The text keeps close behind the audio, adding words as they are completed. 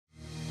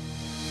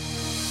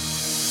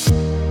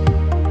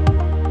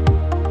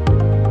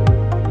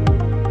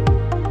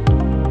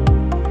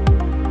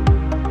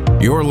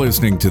You're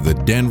listening to the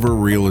Denver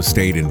Real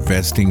Estate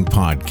Investing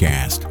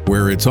Podcast,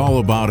 where it's all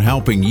about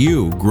helping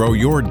you grow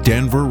your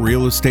Denver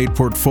real estate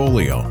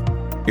portfolio.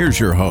 Here's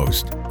your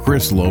host,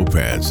 Chris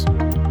Lopez.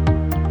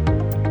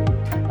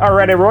 All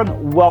right,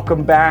 everyone,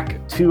 welcome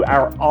back to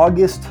our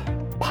August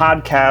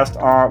podcast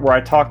where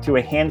I talk to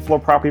a handful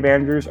of property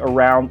managers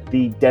around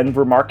the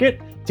Denver market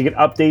to get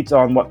updates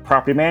on what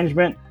property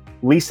management,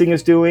 leasing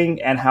is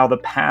doing, and how the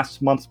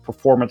past month's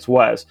performance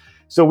was.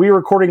 So we're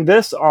recording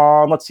this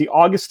on,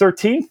 August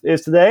 13th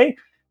is today.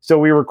 So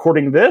we're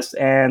recording this,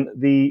 and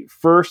the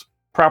first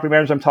property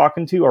managers I'm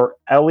talking to are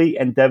Ellie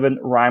and Devin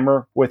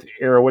Reimer with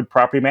Arrowwood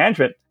Property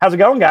Management. How's it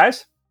going,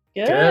 guys?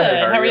 Good.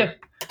 How are you?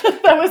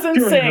 That was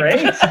insane.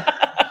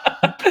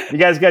 Great. You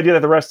guys got to do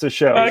that the rest of the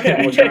show.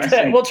 Okay,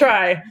 we'll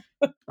try.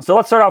 So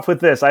let's start off with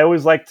this. I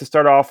always like to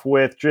start off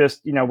with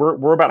just,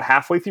 we're about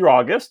halfway through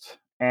August,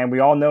 and we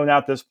all know now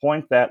at this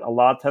point that a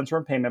lot of tenants are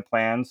in payment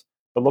plans.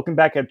 But looking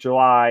back at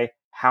July,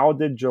 how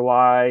did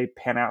July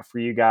pan out for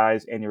you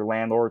guys and your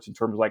landlords in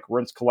terms of like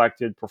rents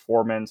collected,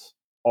 performance,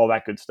 all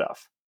that good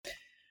stuff?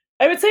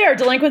 I would say our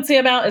delinquency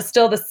amount is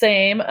still the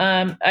same.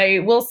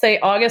 I will say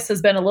August has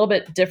been a little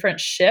bit different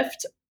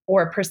shift,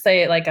 or per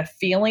se like a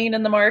feeling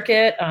in the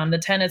market. The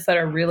tenants that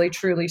are really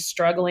truly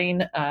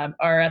struggling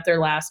are at their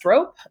last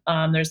rope.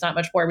 There's not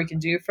much more we can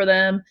do for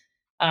them.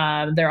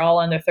 They're all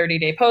on their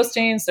 30-day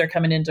postings. They're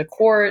coming into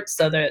court,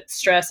 so the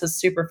stress is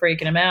super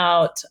freaking them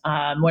out.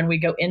 When we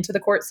go into the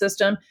court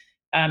system,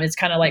 it's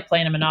kind of like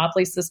playing a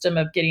monopoly system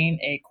of getting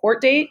a court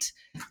date.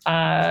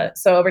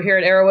 So over here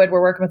at Arrowwood,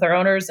 we're working with our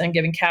owners and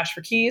giving cash for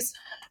keys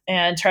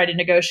and try to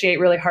negotiate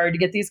really hard to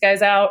get these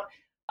guys out.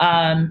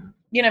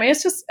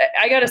 It's just,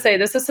 I got to say,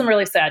 this is some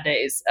really sad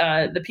days.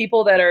 The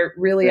people that are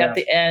really at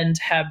the end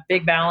have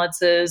big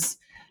balances,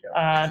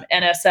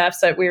 NSFs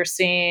that we're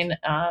seeing.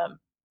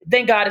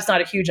 Thank God it's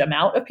not a huge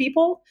amount of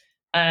people.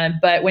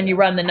 But when you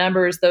run the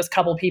numbers, those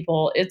couple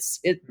people, it's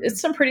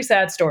some pretty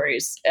sad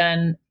stories,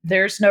 and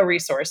there's no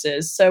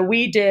resources. So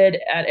we did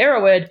at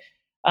Arrowwood,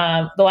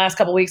 the last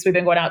couple of weeks, we've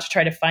been going out to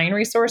try to find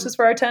resources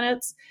for our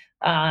tenants.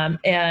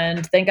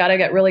 And thank God I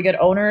got really good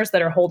owners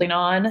that are holding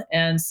on.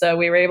 And so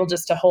we were able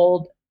just to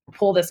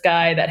pull this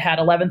guy that had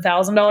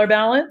 $11,000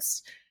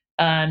 balance.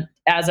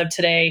 As of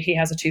today, he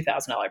has a $2,000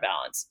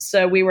 balance.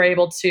 So we were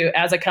able to,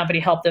 as a company,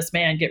 help this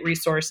man get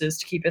resources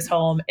to keep his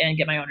home and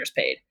get my owners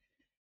paid.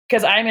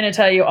 Because I'm going to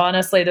tell you,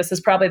 honestly, this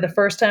is probably the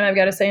first time I've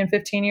got to say in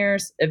 15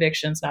 years,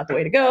 eviction's not the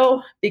way to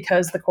go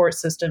because the court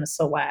system is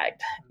so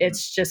lagged.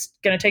 It's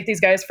just going to take these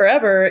guys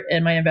forever,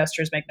 and my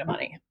investors make no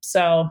money.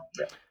 So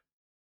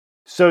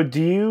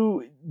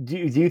do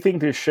you think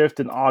this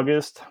shift in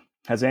August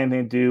has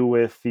anything to do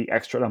with the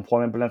extra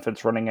unemployment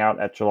benefits running out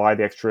at July,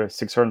 the extra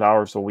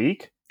 $600 a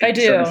week? I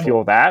do. You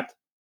feel that?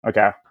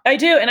 Okay. I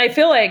do. And I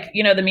feel like,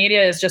 the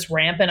media is just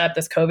ramping up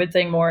this COVID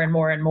thing more and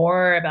more and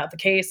more about the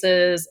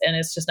cases, and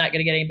it's just not going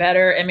to get any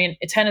better. I mean,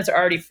 tenants are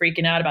already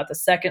freaking out about the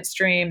second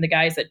stream. The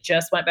guys that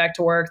just went back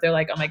to work, they're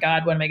like, oh my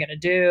God, what am I going to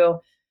do?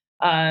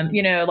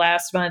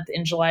 Last month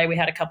in July, we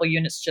had a couple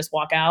units just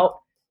walk out.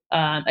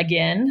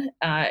 Again,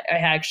 I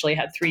actually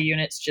had 3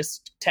 units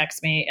just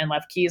text me and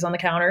left keys on the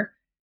counter.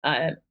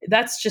 That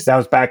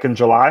was back in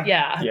July.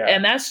 Yeah.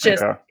 And that's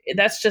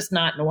just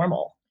not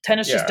normal.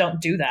 Tenants just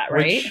don't do that,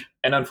 right?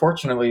 And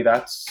unfortunately,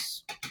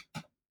 that's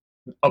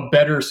a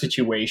better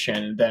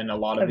situation than a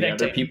lot of the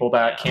other people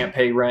that can't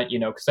pay rent,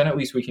 because then at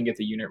least we can get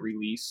the unit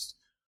released.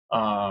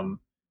 And,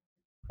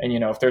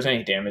 if there's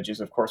any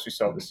damages, of course, we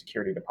still have the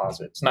security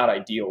deposit. It's not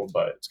ideal,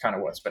 but it's kind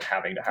of what's been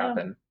having to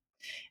happen.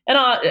 And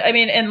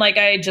and like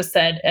I just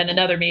said in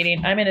another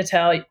meeting, I'm going to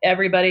tell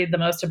everybody the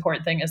most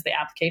important thing is the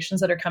applications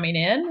that are coming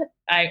in.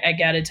 I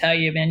got to tell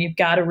you, man, you've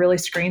got to really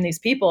screen these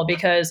people,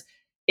 because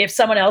if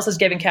someone else is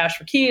giving cash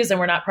for keys and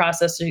we're not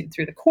processing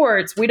through the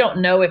courts, we don't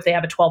know if they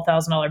have a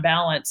 $12,000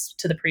 balance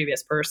to the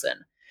previous person.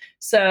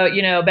 So,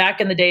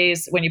 back in the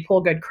days when you pull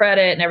good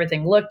credit and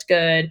everything looked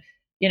good,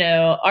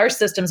 our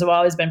systems have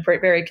always been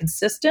very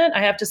consistent.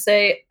 I have to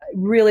say,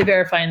 really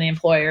verifying the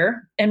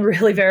employer and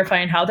really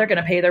verifying how they're going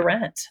to pay their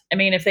rent. I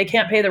mean, if they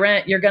can't pay the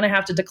rent, you're going to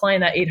have to decline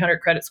that 800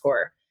 credit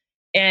score.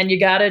 And you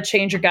got to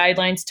change your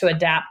guidelines to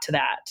adapt to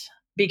that.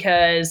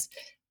 Because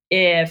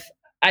if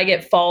I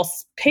get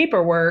false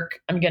paperwork,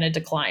 I'm going to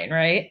decline,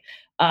 right?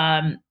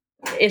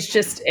 It's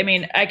just,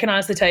 I can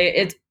honestly tell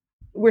you,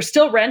 we're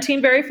still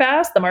renting very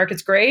fast. The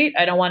market's great.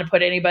 I don't want to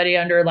put anybody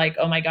under like,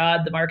 oh my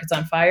God, the market's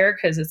on fire,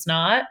 because it's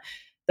not.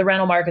 The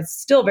rental market's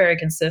still very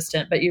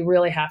consistent, but you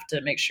really have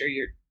to make sure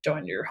you're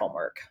doing your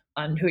homework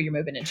on who you're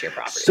moving into your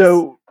properties.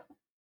 So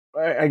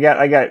I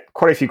got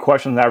quite a few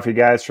questions now for you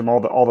guys from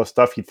all the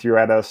stuff you threw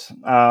at us.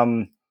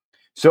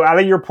 So out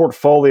of your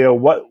portfolio,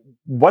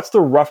 what's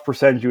the rough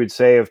percentage you would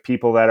say of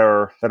people that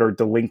are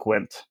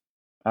delinquent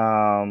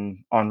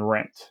on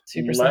rent?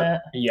 2%.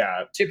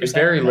 Yeah, 2%.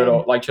 Very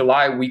little. Like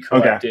July, we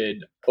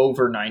collected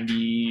over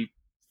 90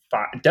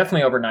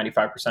 definitely over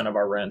 95% of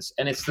our rents.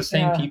 And it's the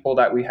same people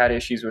that we had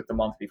issues with the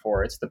month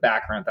before. It's the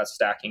back rent that's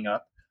stacking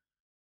up.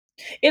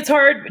 It's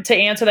hard to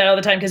answer that all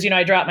the time because,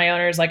 I drop my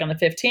owners like on the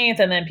 15th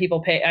and then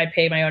I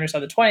pay my owners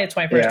on the 20th,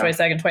 21st,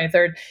 22nd,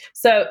 23rd.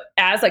 So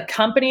as a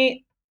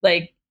company,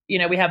 like,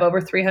 we have over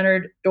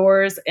 300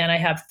 doors and I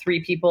have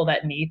 3 people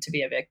that need to be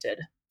evicted.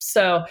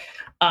 So,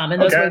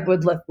 and those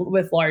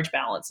with large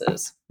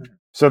balances.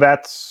 So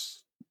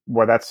that's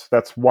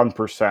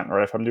 1%,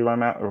 right? If I'm doing my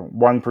math,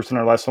 1%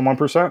 or less than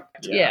 1%?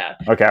 Yeah.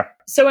 Okay.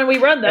 So when we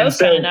run those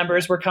kind of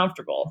numbers, we're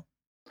comfortable.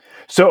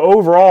 So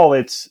overall,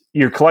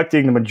 you're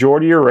collecting the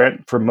majority of your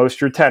rent for most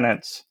of your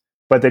tenants,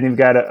 but then you've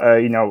got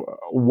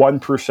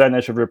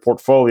 1% of your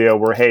portfolio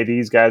where, hey,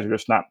 these guys are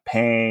just not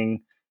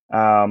paying.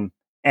 And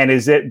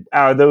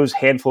are those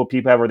handful of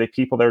people, are they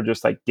people that are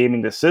just like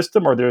gaming the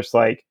system, or they're just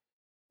like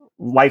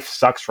life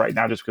sucks right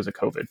now just because of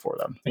COVID for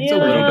them? It's a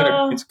little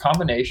bit it's a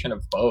combination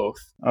of both.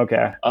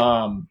 Okay.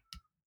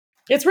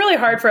 It's really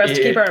hard for us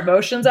to keep our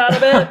emotions out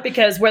of it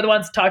because we're the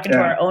ones talking to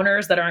our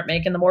owners that aren't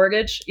making the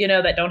mortgage,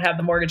 that don't have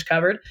the mortgage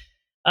covered.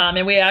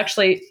 And we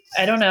actually,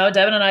 I don't know,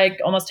 Devin and I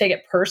almost take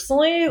it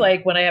personally.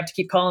 Like when I have to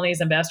keep calling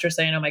these investors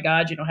saying, oh my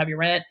God, you don't have your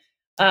rent.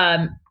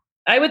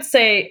 I would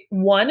say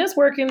one is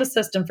working the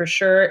system for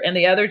sure. And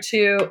the other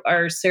 2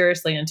 are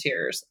seriously in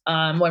tears.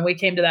 When we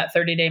came to that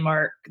 30-day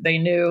mark, they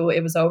knew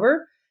it was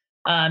over.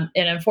 And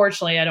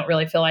unfortunately, I don't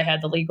really feel I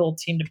had the legal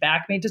team to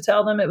back me to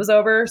tell them it was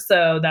over.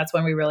 So that's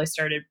when we really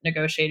started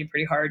negotiating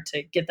pretty hard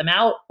to get them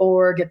out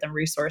or get them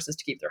resources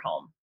to keep their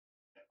home.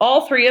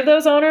 All 3 of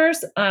those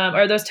owners,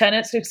 or those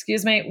tenants,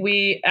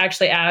 we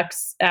actually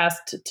asked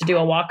to do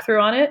a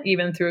walkthrough on it,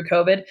 even through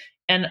COVID.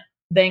 And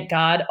thank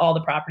God all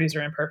the properties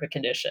are in perfect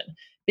condition,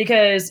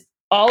 because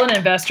all an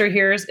investor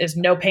hears is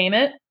no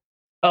payment.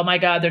 Oh my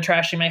God, they're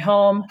trashing my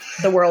home.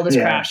 The world is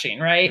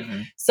crashing, right?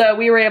 Mm-hmm. So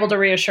we were able to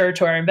reassure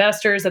to our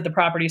investors that the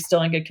property is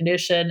still in good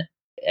condition.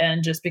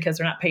 And just because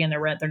they're not paying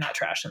their rent, they're not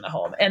trashing the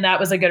home. And that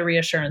was a good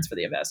reassurance for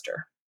the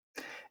investor.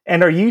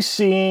 And are you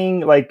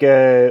seeing like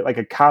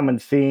a common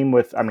theme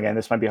with, again,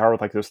 this might be hard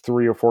with like those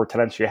 3 or 4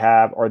 tenants you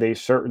have. Are they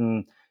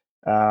certain,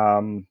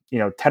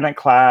 tenant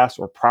class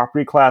or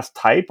property class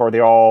type? Are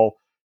they all,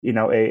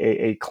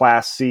 a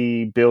Class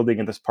C building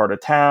in this part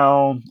of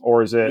town?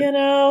 Or is it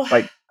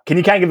like, can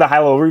you kind of give the high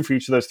level overview for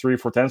each of those 3 or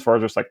 4 tenants as far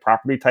as just like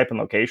property type and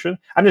location?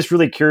 I'm just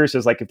really curious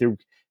as like if they're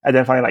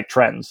identifying like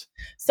trends.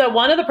 So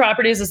one of the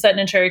properties is sitting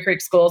in Cherry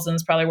Creek Schools and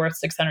it's probably worth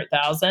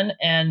 $600,000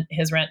 and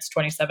his rent's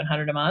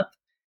 $2,700 a month.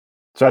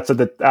 So that's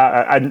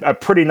a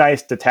pretty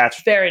nice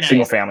detached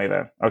single family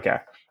there. Okay.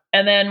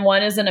 And then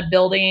one is in a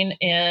building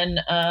in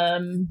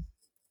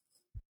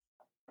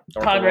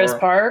Congress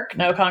Park.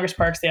 No, Congress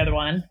Park's the other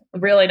one. A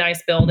really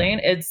nice building.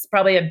 It's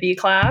probably a B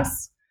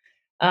class.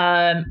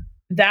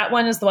 That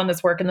one is the one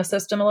that's working the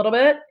system a little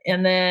bit.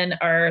 And then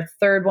our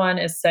third one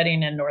is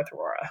setting in North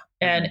Aurora.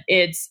 And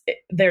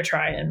they're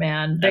trying,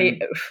 man.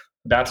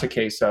 That's a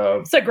case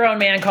of... It's a grown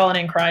man calling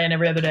in crying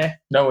every other day.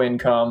 No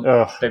income.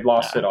 Ugh. They've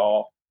lost it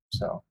all.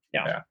 So,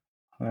 yeah.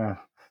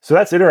 So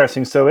that's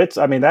interesting. So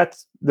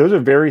those are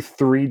very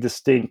 3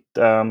 distinct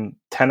tenant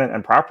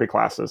and property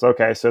classes.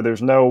 Okay. So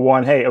there's no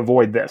one, hey,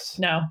 avoid this.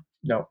 No,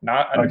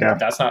 not,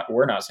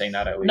 we're not saying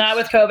that at least. Not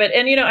with COVID.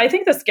 And, I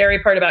think the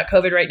scary part about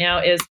COVID right now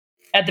is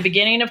at the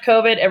beginning of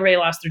COVID, everybody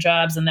lost their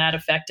jobs and that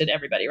affected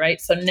everybody, right?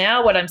 So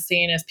now what I'm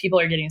seeing is people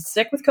are getting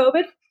sick with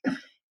COVID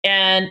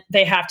and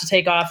they have to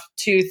take off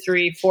 2,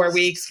 3, 4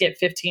 weeks, get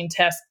 15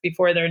 tests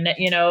before they're,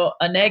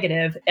 a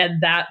negative.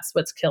 And that's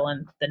what's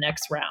killing the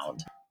next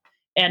round.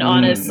 And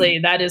honestly,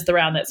 that is the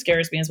round that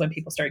scares me is when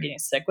people start getting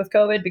sick with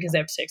COVID because they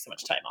have to take so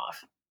much time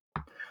off.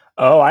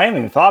 Oh, I haven't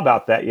even thought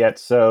about that yet.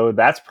 So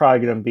that's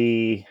probably going to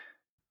be,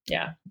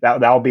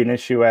 that'll be an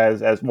issue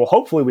as well.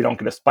 Hopefully we don't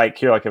get a spike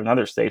here like in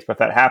other states, but if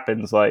that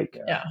happens, like,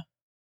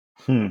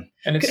 And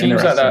it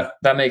seems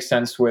that makes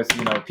sense with,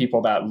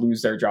 people that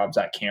lose their jobs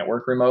that can't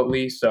work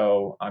remotely.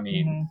 So, I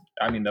mean,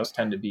 those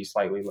tend to be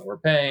slightly lower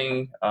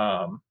paying.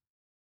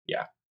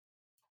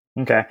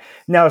 Okay.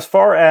 Now, as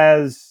far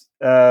as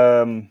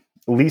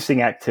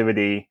leasing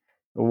activity,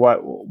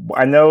 what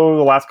I know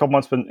the last couple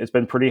months it's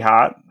been pretty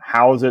hot.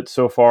 How is it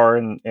so far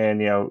in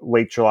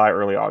late July,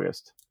 early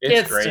August?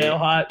 It's great. Still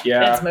hot.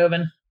 Yeah, it's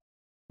moving.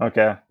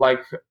 Okay.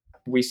 Like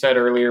we said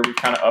earlier, we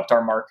kind of upped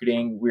our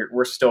marketing.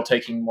 We're still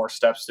taking more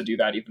steps to do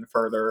that even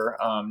further.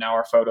 Now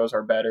our photos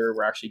are better.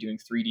 We're actually doing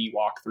 3D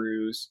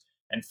walkthroughs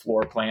and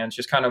floor plans,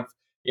 just kind of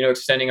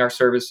extending our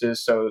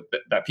services so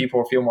that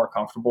people feel more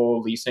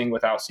comfortable leasing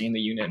without seeing the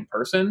unit in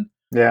person.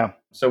 Yeah.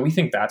 So we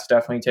think that's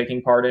definitely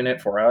taking part in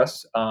it for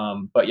us.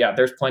 But yeah,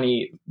 there's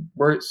plenty.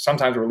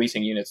 Sometimes we're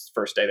leasing units the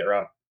first day they're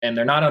up, and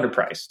they're not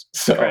underpriced.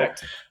 So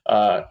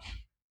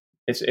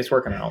it's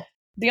working out.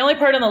 The only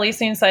part on the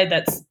leasing side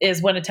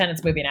is when a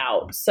tenant's moving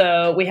out.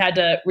 So we had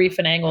to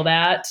refinagle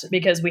that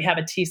because we have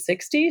a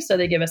T60, so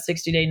they give us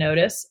 60-day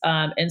notice.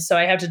 And so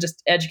I have to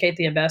just educate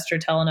the investor,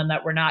 telling them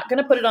that we're not going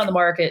to put it on the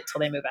market till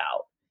they move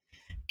out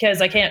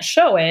because I can't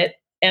show it.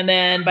 And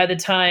then by the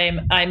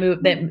time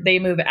they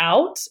move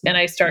out and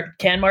I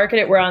can market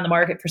it, we're on the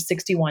market for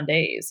 61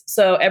 days.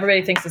 So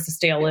everybody thinks it's a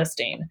stale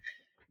listing.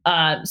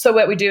 So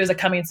what we do is a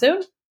coming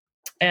soon.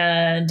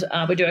 And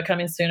we do a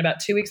coming soon about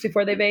 2 weeks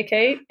before they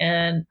vacate.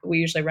 And we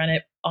usually rent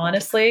it.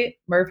 Honestly,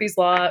 Murphy's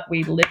Law,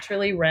 we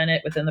literally rent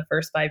it within the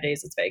first 5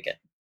 days it's vacant.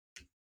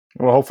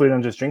 Well, hopefully you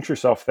don't just jinx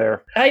yourself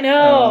there. I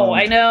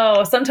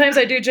know. Sometimes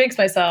I do jinx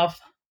myself.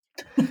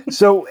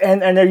 So,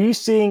 and are you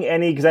seeing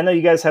any, because I know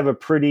you guys have a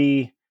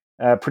pretty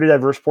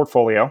diverse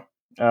portfolio,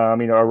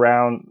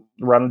 around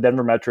the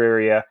Denver metro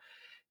area.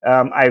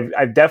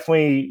 I've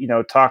definitely,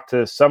 talked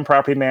to some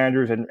property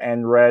managers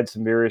and read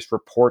some various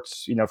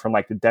reports, from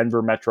like the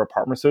Denver Metro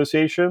Apartment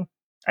Association.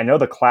 I know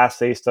the Class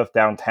A stuff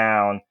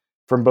downtown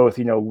from both,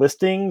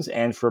 listings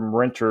and from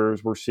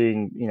renters. We're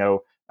seeing,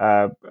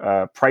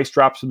 price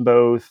drops in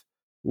both,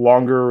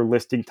 longer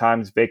listing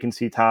times,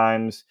 vacancy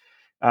times.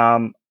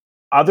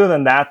 Other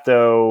than that,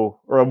 though,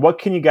 or what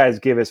can you guys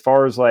give as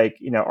far as like,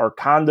 are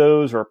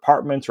condos or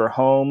apartments or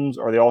homes,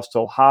 are they all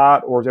still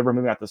hot, or is everyone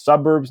moving out to the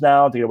suburbs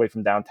now to get away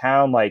from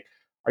downtown? Like,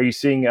 are you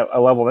seeing a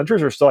level of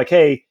interest, or still like,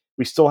 hey,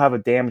 we still have a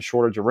damn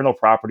shortage of rental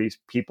properties.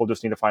 People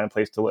just need to find a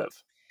place to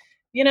live.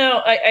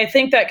 I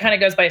think that kind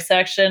of goes by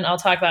section. I'll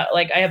talk about,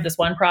 like, I have this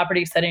one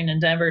property sitting in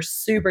Denver,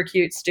 super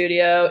cute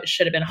studio. It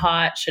should have been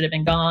hot, should have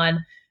been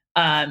gone.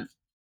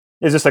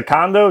 Is this a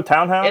condo,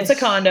 townhouse? It's a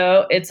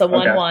condo. It's a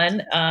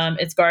 1-1.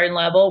 It's garden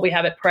level. We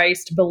have it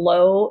priced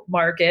below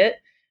market.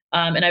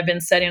 And I've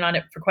been sitting on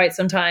it for quite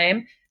some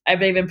time.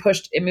 I've even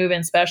pushed a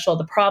move-in special.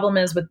 The problem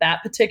is with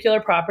that particular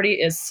property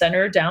is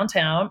centered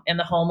downtown, and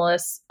the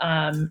homeless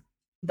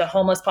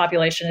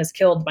population has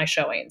killed my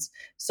showings.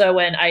 So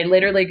when I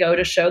literally go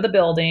to show the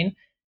building,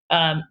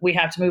 we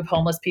have to move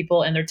homeless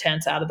people and their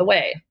tents out of the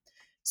way.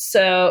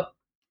 So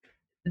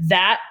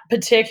that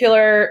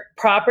particular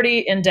property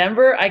in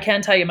Denver, I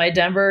can tell you my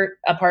Denver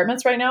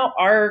apartments right now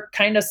are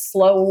kind of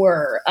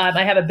slower.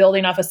 I have a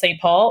building off of St.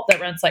 Paul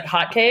that rents like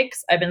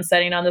hotcakes. I've been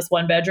sitting on this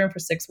one bedroom for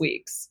 6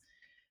 weeks.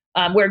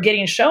 We're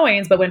getting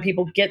showings, but when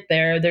people get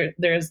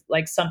there's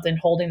like something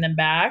holding them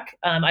back.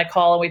 I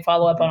call and we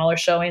follow up on all our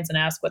showings and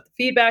ask what the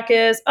feedback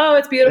is. Oh,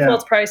 it's beautiful.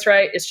 It's priced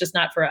right. It's just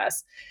not for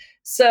us.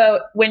 So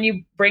when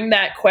you bring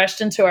that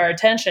question to our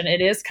attention,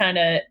 it is kind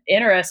of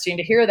interesting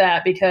to hear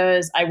that,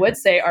 because I would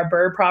say our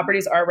Burr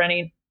properties are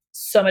renting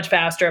so much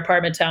faster,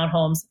 apartment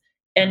townhomes,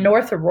 and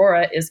North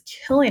Aurora is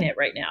killing it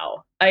right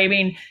now. I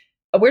mean,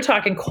 we're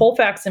talking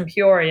Colfax and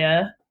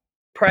Peoria,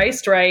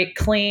 priced right,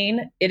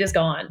 clean. It is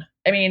gone.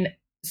 I mean,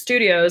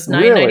 studios,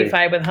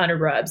 $9.95 with 100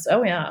 rubs.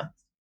 Oh yeah.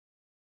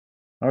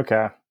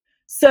 Okay.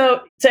 So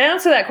to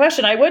answer that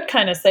question, I would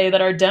kind of say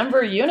that our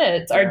Denver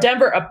units, our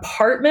Denver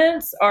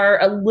apartments are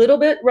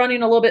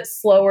running a little bit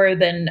slower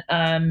than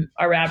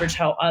our average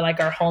like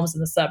our homes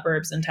in the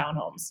suburbs and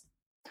townhomes.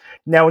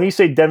 Now, when you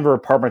say Denver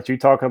apartments, are you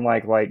talking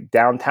like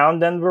downtown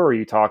Denver, or are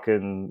you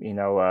talking,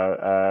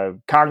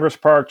 Congress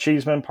Park,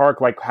 Cheeseman Park?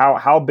 Like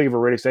how big of a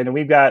radius? And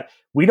we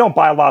don't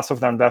buy a lot of stuff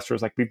with our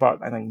investors. Like we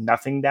bought, I think,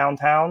 nothing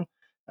downtown,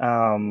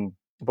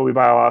 but we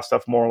buy a lot of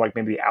stuff more like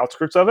maybe the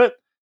outskirts of it.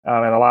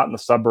 And a lot in the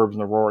suburbs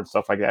and the Aurora and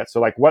stuff like that. So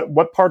like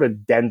what part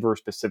of Denver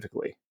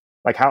specifically?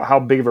 Like how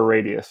big of a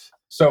radius?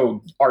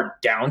 So our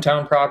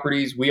downtown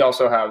properties, we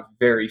also have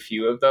very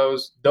few of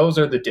those. Those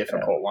are the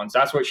difficult ones.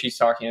 That's what she's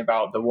talking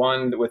about. The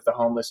one with the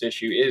homeless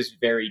issue is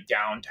very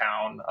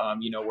downtown,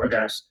 where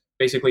there's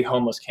basically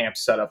homeless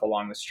camps set up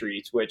along the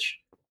streets, which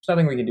there's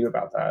nothing we can do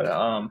about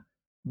that.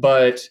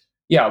 But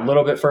yeah, a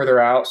little bit further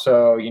out.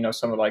 So,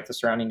 some of like the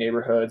surrounding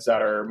neighborhoods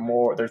that are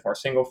there's more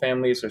single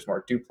families, there's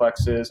more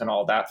duplexes and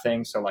all that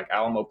thing. So like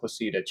Alamo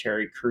Placida,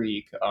 Cherry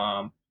Creek,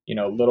 a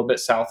little bit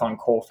south on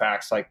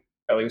Colfax, like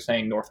Ellie was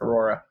saying, North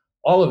Aurora,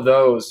 all of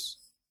those,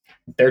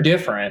 they're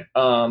different.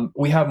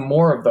 We have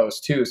more of those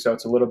too. So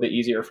it's a little bit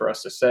easier for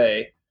us to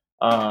say.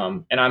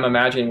 And I'm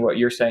imagining what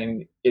you're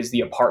saying is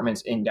the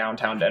apartments in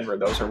downtown Denver.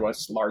 Those are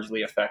what's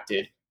largely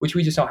affected, which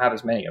we just don't have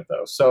as many of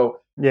those. So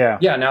yeah,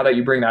 now that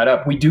you bring that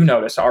up, we do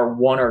notice our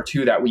one or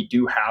two that we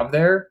do have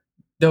there.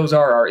 Those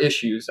are our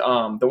issues.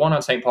 The one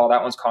on St. Paul,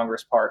 that one's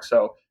Congress Park.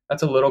 So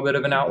that's a little bit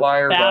of an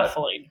outlier.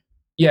 Baffling.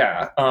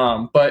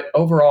 But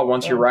overall,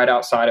 once you're right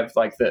outside of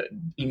like the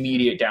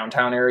immediate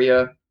downtown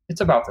area,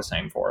 it's about the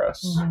same for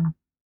us.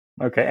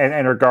 Mm-hmm. Okay.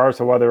 And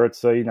regardless of whether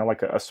it's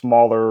like a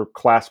smaller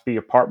Class B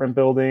apartment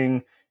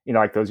building,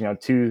 like those,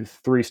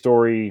 2-3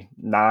 story,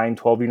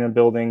 9-12 unit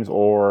buildings,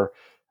 or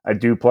a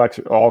duplex,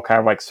 all kind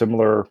of like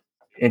similar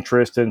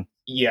interest in.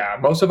 Yeah.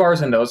 Most of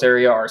ours in those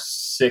area are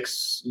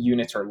 6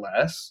 units or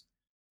less.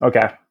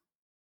 Okay.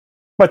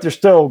 But they're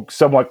still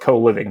somewhat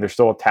co-living. They're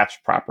still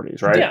attached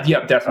properties, right? Yeah.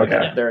 Yep, definitely.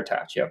 Okay. They're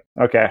attached. Yep.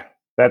 Okay.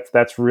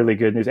 That's really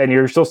good news. And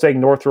you're still saying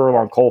North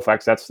Aurora on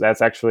Colfax. That's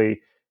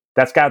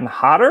gotten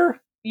hotter.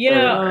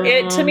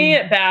 To me,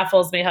 it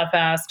baffles me how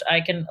fast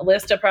I can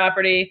list a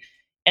property,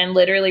 and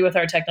literally with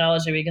our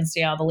technology, we can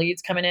see all the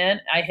leads coming in.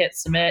 I hit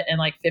submit, and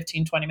like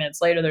 15, 20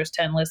 minutes later, there's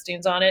 10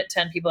 listings on it,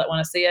 10 people that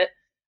want to see it.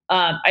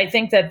 I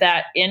think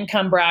that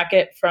income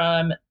bracket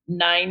from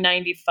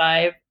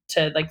 $995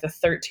 to like the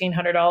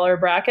 $1,300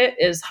 bracket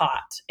is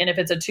hot. And if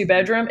it's a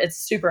 2-bedroom, it's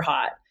super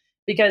hot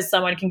because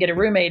someone can get a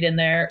roommate in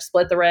there,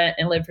 split the rent,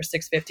 and live for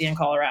 $650 in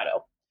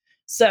Colorado.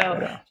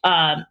 So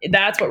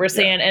that's what we're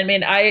seeing. I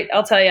mean,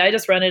 I'll tell you, I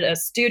just rented a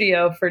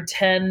studio for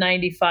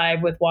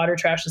 $10.95 with water,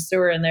 trash, and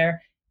sewer in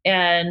there.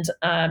 And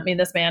I mean,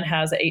 this man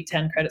has an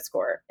 810 credit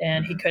score,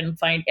 and he couldn't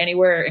find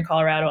anywhere in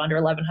Colorado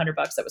under $1,100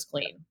 that was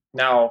clean.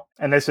 Now,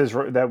 and this is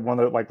that one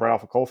that like right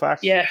off of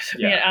Colfax. Yeah.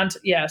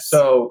 Yes.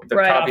 So the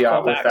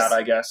caveat with that,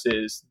 I guess,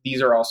 is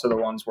these are also the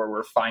ones where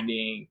we're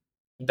finding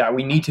that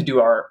we need to do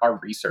our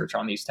research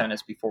on these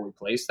tenants before we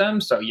place them.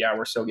 So yeah,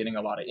 we're still getting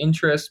a lot of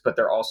interest, but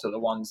they're also the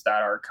ones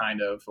that are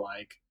kind of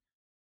like,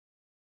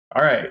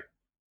 all right,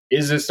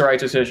 is this the right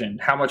decision?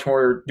 How much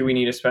more do we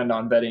need to spend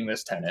on vetting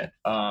this tenant?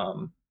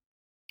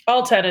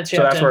 All tenants, you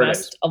have to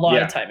invest a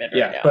lot of time in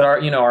right now. But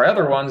our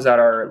other ones that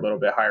are a little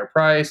bit higher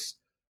price,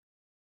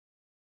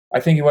 I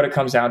think what it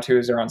comes down to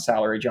is they're on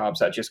salary jobs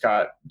that just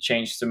got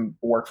changed to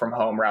work from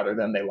home rather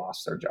than they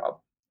lost their job.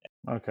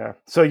 Okay.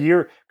 So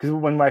because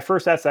when I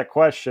first asked that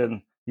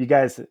question, you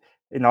guys, a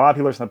lot of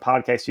people listen to the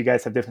podcast, you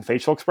guys have different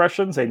facial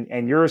expressions,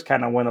 and yours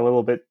kind of went a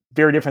little bit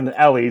very different than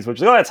Ellie's,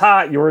 which is, oh, it's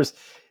hot. Yours.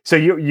 So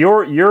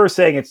you're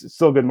saying it's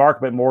still a good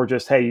market, but more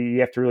just, hey, you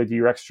have to really do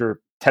your extra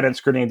tenant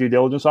screening and due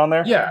diligence on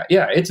there. Yeah.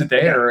 It's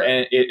there.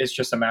 And it's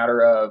just a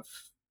matter of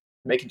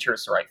making sure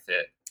it's the right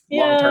fit.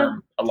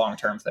 A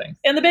long-term thing.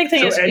 And the big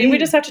thing is we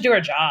just have to do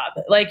our job.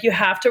 Like, you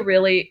have to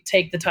really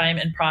take the time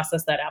and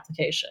process that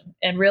application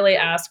and really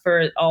ask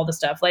for all the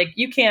stuff. Like,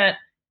 you can't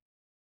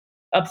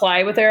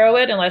apply with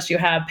Arrowwood unless you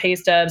have pay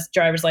stubs,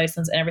 driver's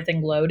license, and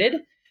everything loaded.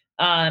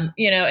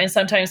 And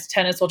sometimes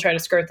tenants will try to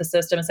skirt the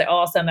system and say, oh,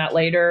 I'll send that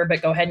later,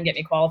 but go ahead and get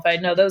me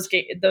qualified. No, those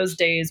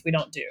days we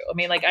don't do. I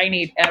mean, like, I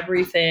need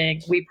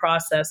everything. We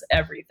process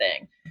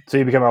everything. So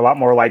you become a lot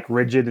more like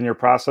rigid in your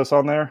process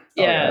on there?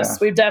 Yes,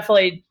 we've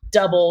definitely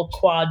double,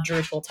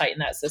 quadruple tighten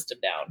that system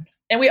down.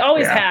 And we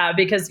always have,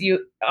 because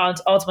you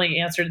ultimately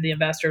answer to the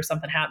investor if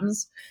something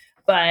happens.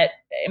 But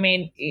I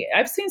mean,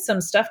 I've seen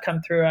some stuff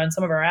come through on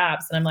some of our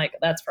apps, and I'm like,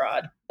 that's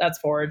fraud. That's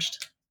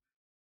forged.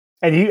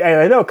 And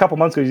I know a couple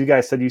months ago, you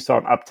guys said you saw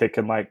an uptick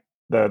in like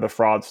the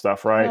fraud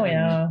stuff, right? Oh,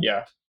 yeah.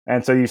 Yeah.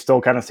 And so you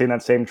still kind of seeing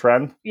that same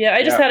trend? Yeah.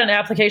 I just had an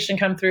application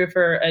come through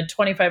for a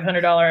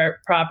 $2,500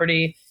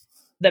 property.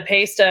 The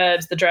pay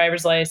stubs, the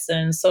driver's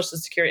license, Social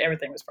Security,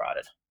 everything was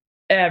frauded.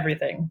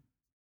 Everything.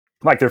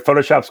 Like, their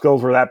Photoshop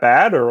skills were that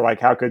bad, or like,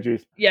 how could you?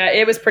 Yeah,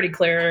 it was pretty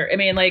clear. I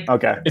mean, like,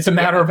 okay, it's a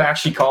matter of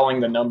actually calling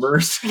the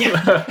numbers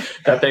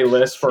that they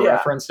list for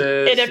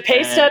references. And if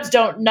pay stubs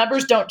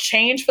numbers don't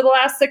change for the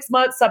last 6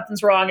 months,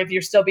 something's wrong. If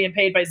you're still being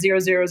paid by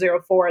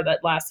 0004 that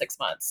last 6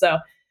 months, so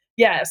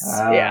yes,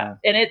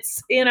 and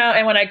it's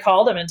and when I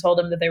called them and told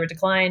them that they were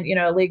declined,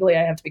 legally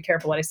I have to be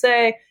careful what I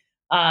say,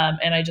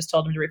 and I just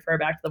told them to refer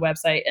back to the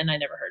website, and I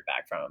never heard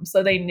back from them,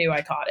 so they knew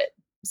I caught it.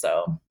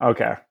 So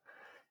okay.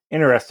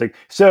 Interesting.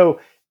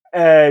 So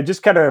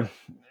just kind of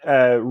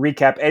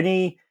recap,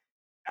 any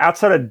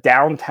outside of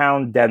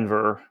downtown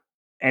Denver,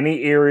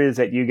 any areas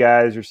that you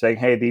guys are saying,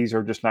 hey, these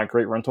are just not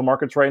great rental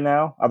markets right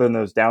now, other than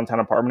those downtown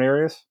apartment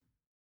areas?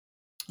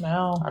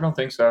 No. I don't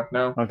think so.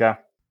 No. Okay. I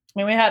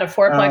mean, we had a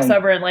fourplex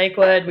over in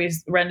Lakewood. We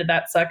rented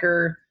that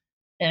sucker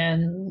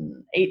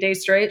in 8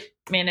 days straight.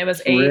 I mean, it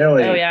was 8.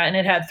 Really? Oh, yeah. And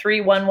it had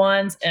 3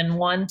 1-1s and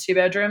 1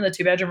 2-bedroom. The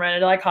 2-bedroom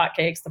rented like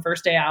hotcakes the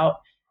first day out.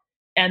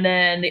 And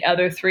then the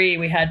other 3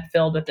 we had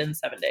filled within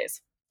 7 days.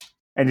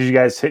 And did you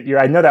guys hit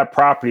I know that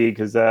property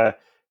because I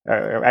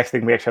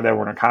think we actually had that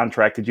one on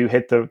contract. Did you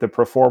hit the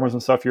pro formas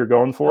and stuff you were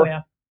going for?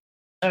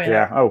 Oh,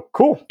 yeah. Oh,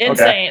 cool.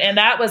 Insane. Okay. And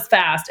that was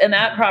fast. And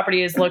that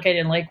property is located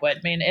in Lakewood.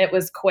 I mean, it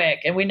was quick,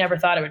 and we never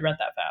thought it would rent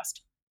that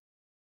fast.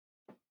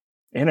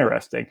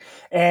 Interesting.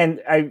 And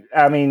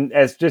I mean,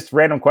 as just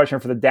random question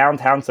for the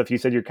downtown stuff, you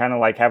said you're kind of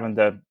like having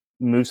to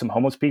move some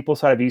homeless people.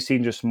 So have you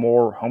seen just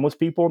more homeless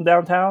people in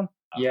downtown?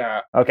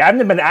 Yeah. Okay.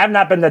 I've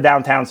not been to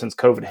downtown since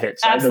COVID hit.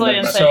 So absolutely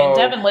insane. So,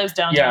 Devin lives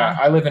downtown. Yeah,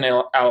 I live in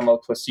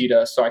Alamo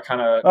Placida, so I kind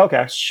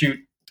of shoot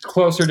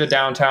closer to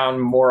downtown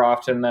more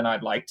often than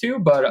I'd like to.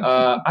 But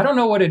I don't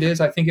know what it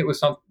is. I think it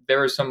was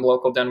there was some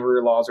local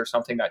Denver laws or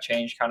something that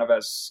changed kind of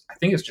as, I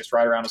think it's just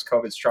right around as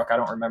COVID struck. I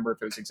don't remember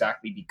if it was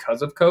exactly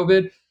because of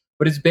COVID,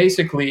 but it's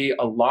basically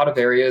a lot of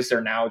areas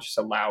they're now just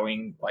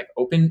allowing like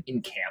open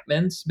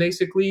encampments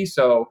basically.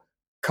 So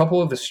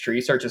couple of the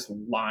streets are just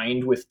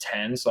lined with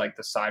tents, like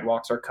the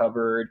sidewalks are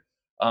covered.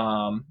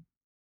 And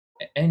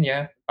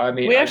yeah, I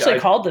mean, we actually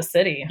called the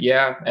city.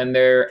 Yeah. And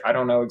I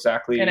don't know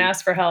exactly. And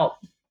asked for help.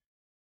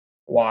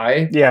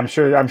 Why? Yeah, I'm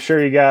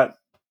sure you got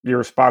your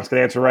response could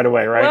answer right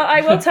away, right? Well,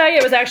 I will tell you,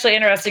 it was actually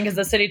interesting because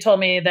the city told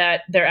me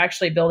that they're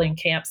actually building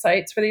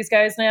campsites for these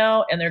guys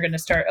now. And they're going to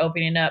start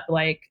opening up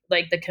like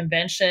the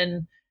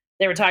convention.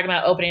 They were talking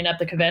about opening up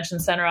the convention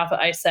center off of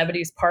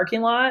I-70's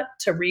parking lot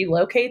to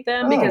relocate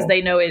them because they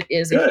know it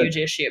is a huge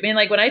issue. I mean,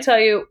 like when I tell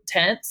you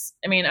tents,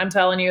 I mean, I'm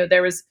telling you,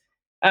 there was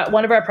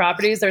one of our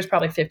properties, there's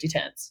probably 50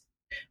 tents,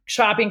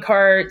 shopping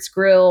carts,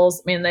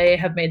 grills. I mean, they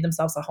have made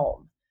themselves a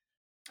home.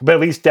 But at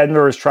least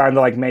Denver is trying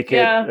to like make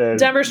it,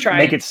 Denver's trying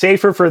make it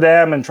safer for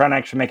them and trying to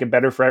actually make it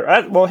better for.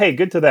 Well, hey,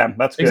 good to them.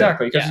 That's good.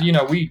 Exactly. Because,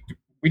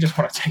 we just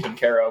want to take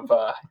care of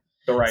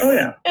the right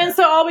way. And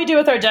so all we do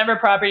with our Denver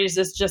properties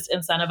is just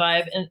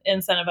incentivize,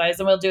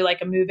 and we'll do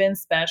like a move-in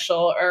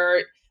special,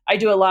 or I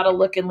do a lot of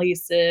look and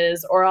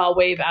leases, or I'll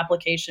waive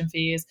application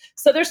fees.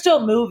 So they're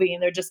still moving.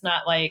 They're just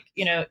not like,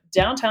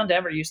 downtown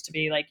Denver used to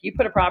be like, you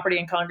put a property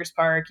in Congress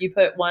Park, you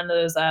put one of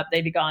those up,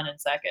 they'd be gone in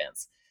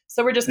seconds.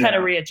 So we're just kind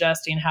of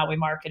readjusting how we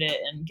market it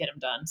and get them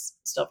done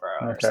still for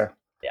our owners. Okay.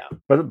 Yeah.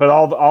 But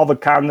all the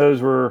condos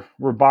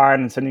we're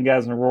buying and sending you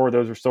guys in Aurora,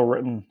 those are still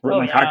written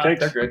like hotcakes?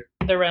 They're good.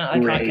 They're written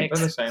like hotcakes.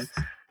 They're the same.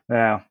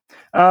 Yeah.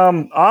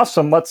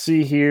 Awesome. Let's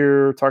see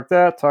here. Talk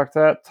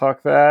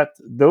that.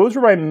 Those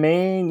were my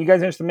main, you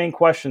guys answered the main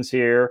questions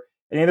here.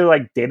 Any other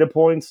like data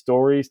points,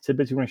 stories,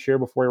 tidbits you want to share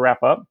before we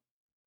wrap up?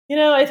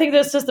 I think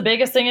that's just the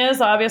biggest thing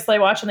is obviously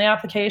watching the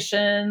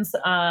applications,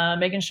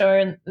 making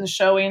sure the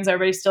showings,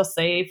 everybody's still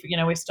safe.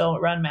 We still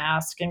run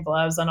masks and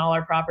gloves on all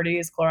our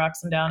properties, Clorox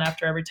them down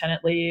after every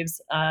tenant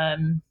leaves. I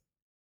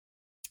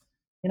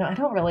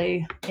don't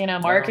really,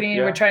 marketing,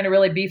 we're trying to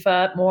really beef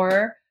up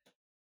more.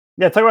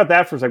 Yeah, talk about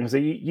that for a second. So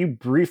you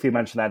briefly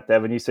mentioned that,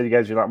 Devin. You said you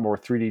guys do a lot more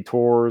 3D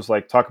tours.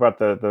 Like, talk about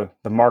the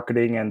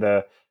marketing and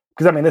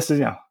because this is,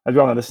 as we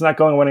all know, this is not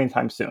going away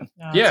anytime soon.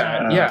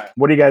 Yeah.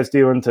 What are you guys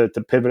doing to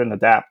pivot and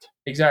adapt?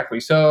 Exactly.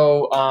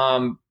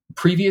 So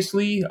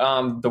previously,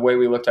 the way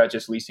we looked at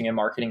just leasing and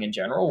marketing in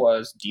general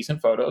was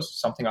decent photos,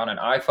 something on an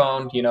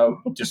iPhone.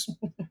 Just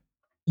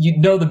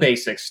the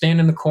basics. Stand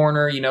in the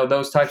corner.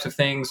 Those types of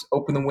things.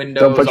 Open the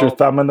windows. Don't put your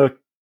thumb in the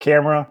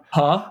camera.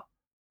 Huh?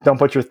 Don't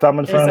put your thumb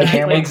in front of the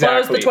camera.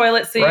 Exactly. Close the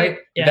toilet seat. Right?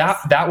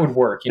 Yes. That would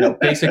work.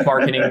 Basic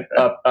marketing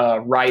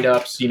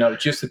write-ups,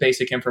 just the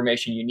basic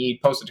information you need.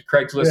 Post it to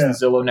Craigslist and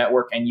Zillow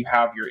Network, and you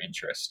have your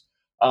interest.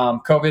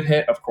 COVID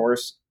hit, of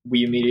course.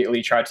 We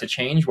immediately tried to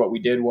change. What we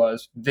did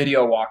was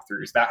video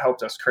walkthroughs. That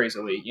helped us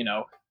crazily.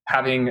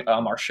 Having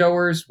our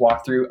showers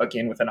walk through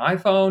again with an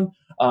iPhone,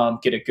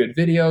 get a good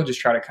video,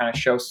 just try to kind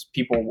of show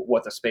people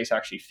what the space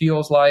actually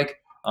feels like.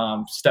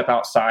 Step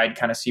outside,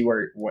 kind of see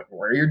where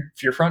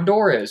your front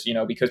door is,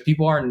 because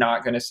people are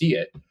not going to see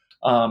it.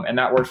 And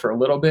that worked for a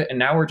little bit. And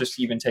now we're just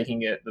even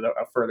taking it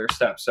a further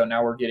step. So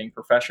now we're getting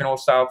professional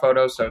style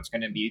photos. So it's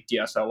going to be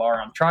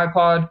DSLR on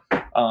tripod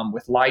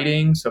with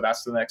lighting. So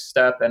that's the next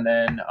step. And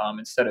then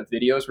instead of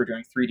videos, we're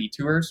doing 3D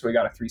tours. So we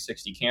got a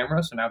 360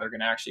 camera. So now they're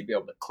going to actually be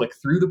able to click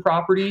through the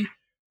property.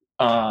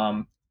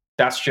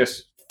 That's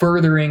just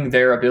furthering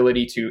their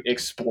ability to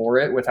explore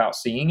it without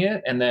seeing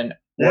it. And then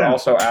we're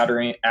also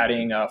adding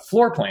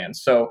floor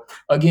plans. So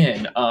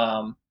again,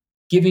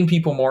 giving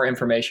people more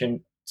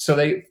information so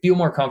they feel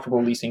more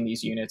comfortable leasing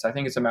these units. I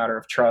think it's a matter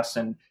of trust,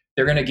 and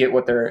they're going to get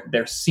what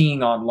they're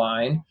seeing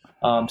online.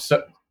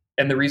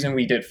 And the reason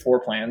we did floor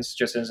plans,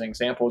 just as an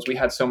example, is we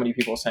had so many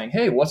people saying,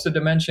 "Hey, what's the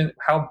dimension?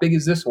 How big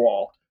is this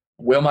wall?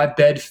 Will my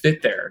bed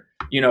fit there?"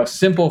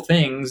 Simple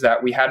things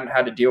that we hadn't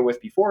had to deal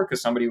with before,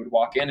 because somebody would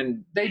walk in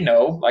and they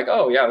know, like,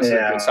 "Oh yeah, this is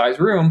a good size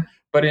room."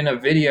 But in a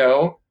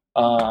video,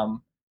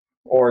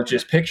 or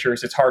just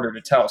pictures, it's harder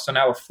to tell. So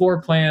now with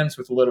floor plans,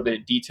 with a little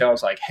bit of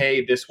details, like,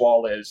 hey, this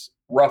wall is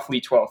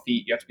roughly 12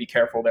 feet. You have to be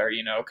careful there,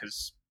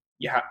 because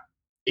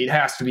it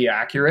has to be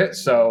accurate.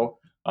 So,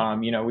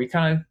 we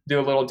kind of do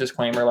a little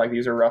disclaimer, like,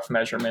 these are rough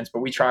measurements, but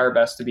we try our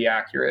best to be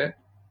accurate.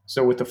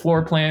 So with the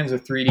floor plans, the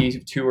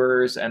 3D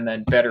tours, and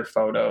then better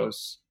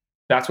photos,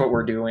 that's what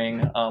we're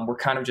doing. We're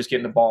kind of just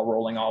getting the ball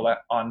rolling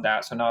on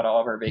that. So not all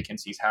of our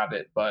vacancies have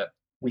it, but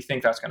we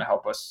think that's going to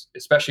help us,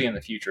 especially in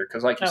the future.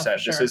 Because like you said,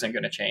 this isn't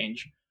going to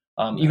change.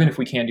 Even if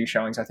we can do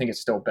showings, I think it's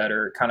still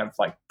better, kind of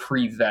like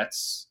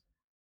pre-vets,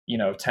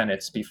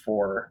 tenants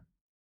before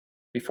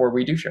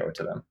we do show it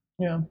to them.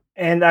 Yeah.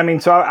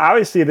 And so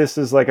obviously this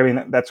is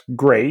that's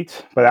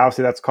great, but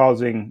obviously that's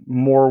causing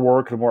more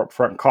work and more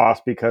upfront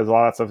costs, because a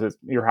lot of stuff is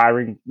you're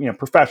hiring,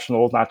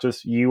 professionals, not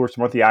just you or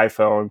someone with the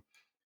iPhone.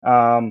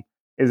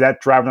 Is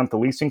that driving up the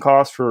leasing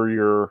costs for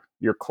your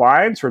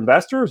clients or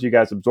investors? Are you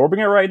guys absorbing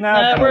it right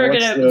now? We're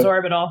going to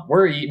absorb it all.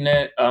 We're eating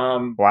it.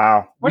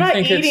 Wow. We're not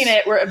eating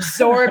it. We're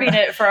absorbing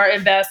it for our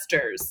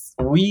investors.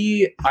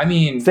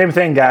 Same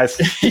thing, guys.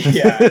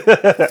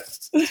 Yeah.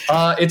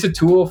 It's a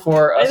tool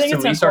for us to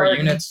lease our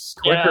units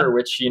quicker,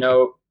 which,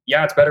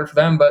 it's better for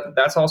them, but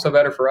that's also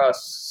better for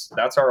us.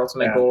 That's our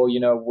ultimate goal.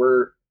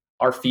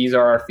 Our fees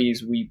are our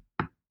fees.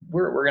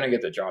 We're going to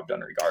get the job done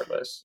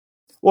regardless.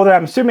 Well,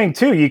 I'm assuming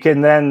too, you can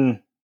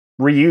then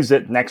reuse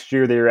it next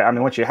year.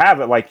 Once you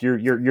have it,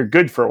 you're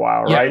good for a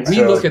while, right?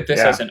 We look at this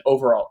as an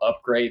overall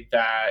upgrade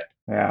that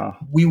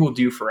we will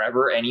do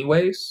forever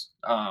anyways.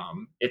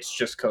 It's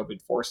just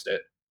COVID forced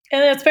it.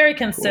 And it's very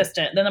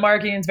consistent. Cool. Then the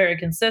marketing is very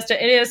consistent.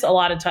 It is a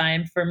lot of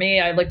time. For me,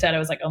 I looked at it, I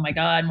was like, oh my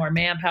God, more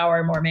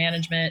manpower, more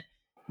management,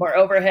 more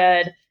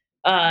overhead.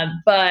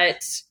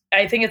 But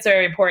I think it's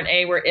very important,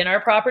 we're in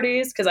our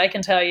properties, because I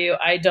can tell you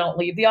I don't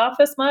leave the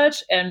office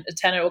much, and a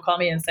tenant will call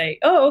me and say,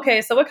 oh,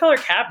 okay, so what color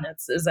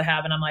cabinets does it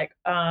have? And I'm like,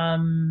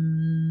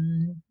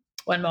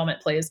 one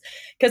moment, please.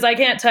 Because I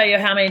can't tell you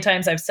how many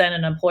times I've sent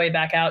an employee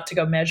back out to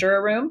go measure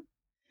a room,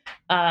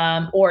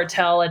 or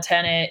tell a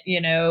tenant,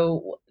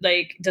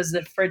 does the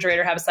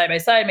refrigerator have a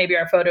side-by-side? Maybe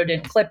our photo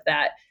didn't clip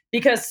that.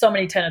 because so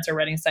many tenants are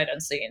renting sight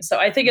unseen. So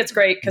I think it's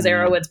great because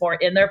Arrowwood's more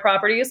in their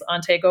properties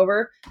on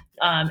takeover,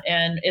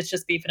 and it's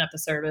just beefing up the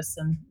service,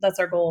 and that's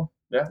our goal.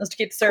 Yeah, is to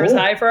keep the service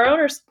high for our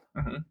owners.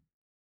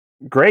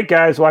 Mm-hmm. Great,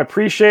 guys. Well, I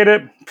appreciate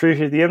it.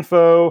 Appreciate the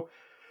info.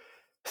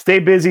 Stay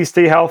busy,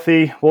 stay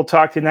healthy. We'll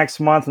talk to you next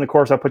month. And of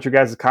course, I'll put your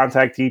guys'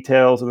 contact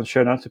details in the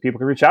show notes so people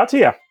can reach out to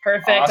you.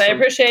 Perfect. Awesome. I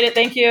appreciate it.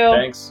 Thank you.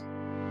 Thanks.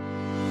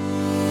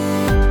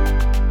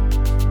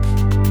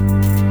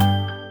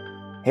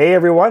 Hey,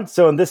 everyone.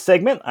 So in this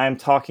segment, I'm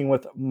talking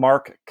with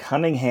Mark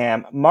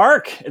Cunningham.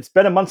 Mark, it's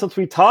been a month since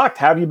we talked.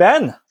 How have you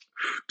been?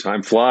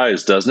 Time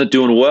flies, doesn't it?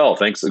 Doing well.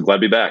 Thanks. Glad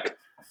to be back.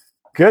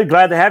 Good.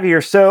 Glad to have you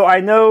here. So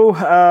I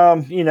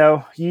know,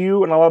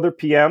 you and all other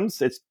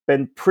PMs, it's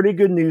been pretty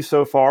good news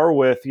so far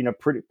with,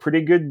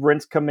 pretty good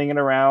rents coming in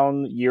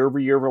around year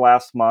over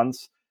last month.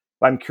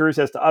 But I'm curious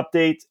as to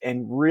updates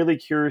and really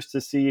curious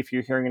to see if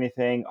you're hearing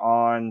anything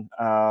on,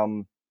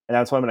 and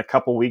it's only been a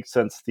couple weeks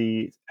since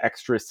the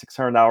extra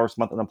 $600 a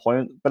month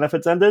unemployment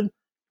benefits ended.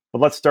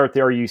 But let's start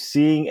there. Are you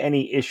seeing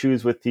any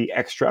issues with the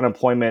extra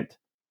unemployment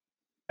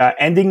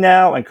ending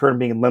now and currently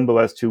being in limbo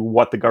as to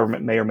what the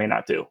government may or may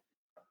not do?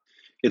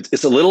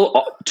 It's a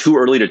little too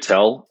early to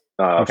tell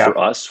for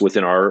us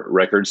within our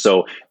record.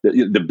 So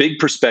the big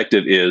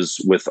perspective is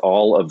with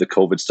all of the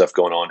COVID stuff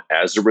going on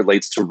as it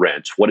relates to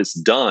rent, what it's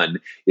done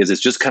is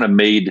it's just kind of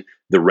made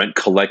the rent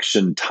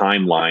collection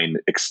timeline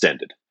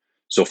extended.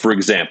 So for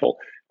example,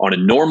 on a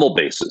normal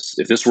basis,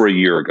 if this were a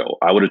year ago,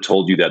 I would have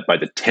told you that by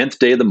the 10th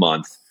day of the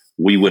month,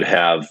 we would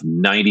have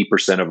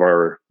 95% of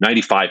our,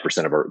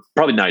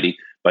 probably 90.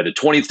 By the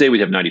 20th day,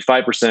 we'd have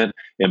 95%.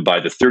 And by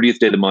the 30th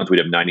day of the month, we'd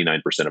have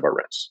 99% of our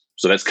rents.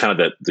 So that's kind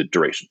of the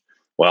duration.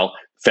 Well,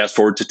 fast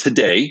forward to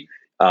today.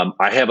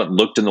 I haven't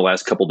looked in the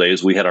last couple of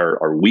days. We had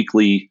our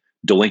weekly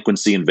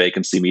delinquency and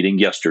vacancy meeting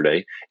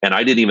yesterday. And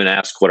I didn't even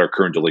ask what our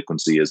current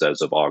delinquency is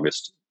as of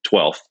August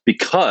 12th,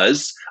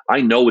 because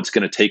I know it's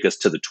going to take us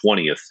to the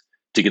 20th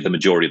to get the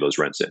majority of those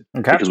rents in,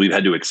 because we've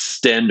had to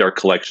extend our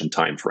collection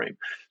time frame.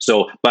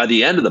 So by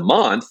the end of the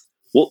month,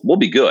 we'll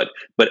be good,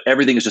 but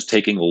everything is just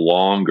taking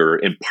longer.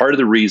 And part of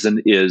the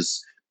reason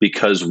is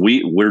because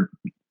we're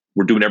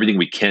doing everything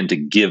we can to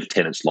give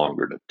tenants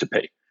longer to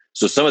pay.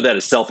 So some of that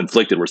is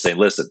self-inflicted. We're saying,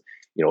 listen,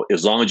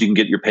 as long as you can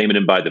get your payment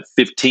in by the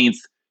 15th,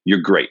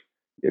 you're great.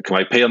 Can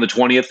I pay on the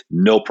 20th?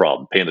 No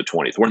problem. Pay on the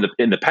 20th. Where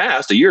in the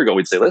past, a year ago,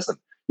 we'd say, listen,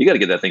 you got to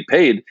get that thing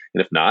paid.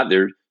 And if not,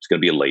 there's going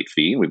to be a late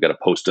fee. We've got to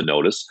post a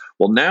notice.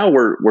 Well, now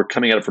we're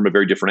coming at it from a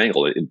very different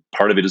angle. And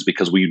part of it is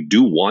because we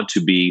do want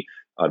to be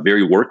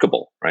very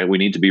workable, right? We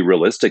need to be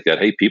realistic that,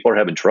 hey, people are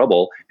having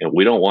trouble and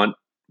we don't want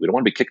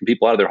to be kicking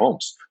people out of their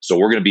homes. So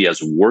we're going to be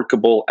as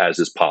workable as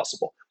is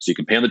possible. So you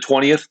can pay on the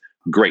 20th.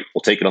 Great.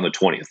 We'll take it on the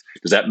 20th.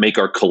 Does that make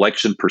our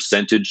collection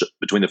percentage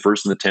between the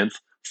 1st and the 10th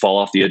fall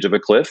off the edge of a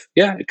cliff?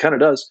 Yeah, it kind of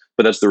does.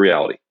 But that's the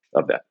reality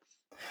of that.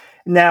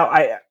 Now,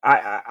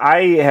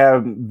 I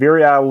have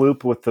very out of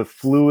loop with the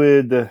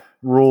fluid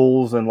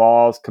rules and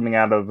laws coming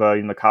out of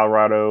the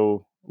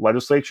Colorado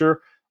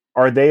legislature.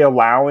 Are they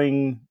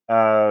allowing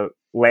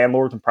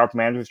landlords and property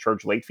managers to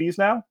charge late fees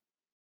now?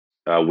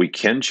 We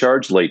can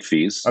charge late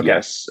fees. Okay.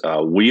 Yes,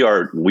 we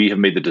have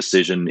made the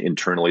decision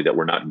internally that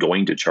we're not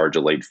going to charge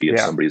a late fee if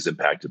somebody is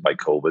impacted by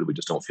COVID. We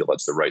just don't feel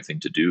that's the right thing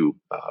to do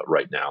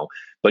right now.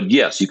 But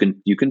yes, you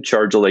can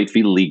charge a late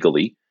fee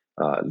legally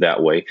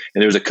that way.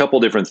 And there's a couple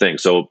different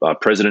things. So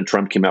President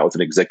Trump came out with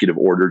an executive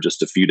order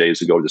just a few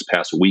days ago, this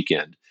past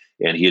weekend,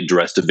 and he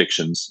addressed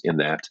evictions in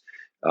that.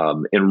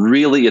 And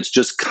really, it's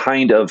just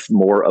kind of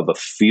more of a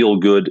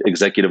feel-good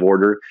executive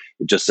order.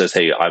 It just says,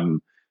 hey,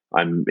 I'm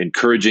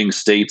encouraging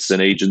states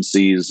and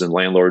agencies and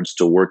landlords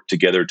to work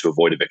together to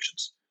avoid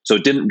evictions. So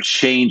it didn't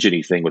change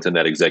anything within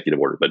that executive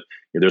order. But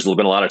there's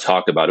been a lot of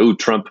talk about,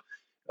 Trump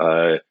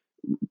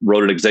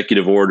wrote an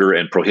executive order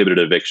and prohibited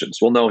evictions.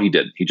 Well, no, he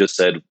didn't. He just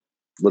said,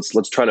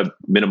 let's try to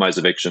minimize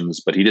evictions,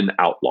 but he didn't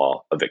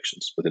outlaw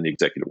evictions within the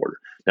executive order.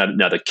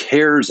 Now the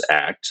CARES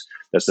Act,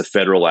 that's the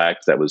federal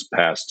act that was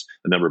passed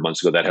a number of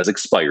months ago, that has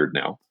expired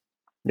now.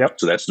 Yep.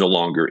 So that's no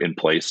longer in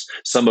place.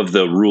 Some of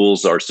the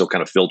rules are still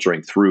kind of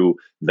filtering through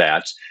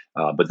that.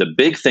 But the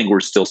big thing we're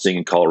still seeing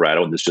in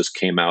Colorado, and this just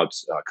came out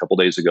a couple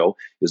days ago,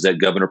 is that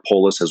Governor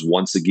Polis has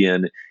once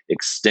again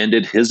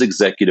extended his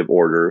executive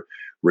order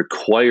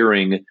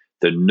requiring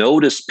the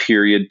notice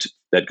period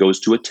that goes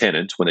to a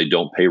tenant when they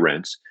don't pay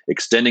rent,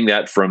 extending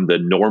that from the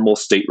normal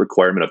state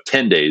requirement of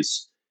 10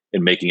 days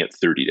and making it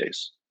 30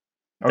 days.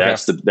 Okay.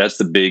 That's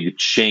the big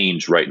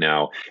change right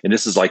now. And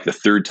this is like the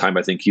third time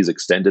I think he's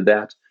extended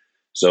that.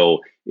 So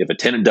if a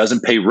tenant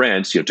doesn't pay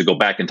rent, to go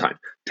back in time,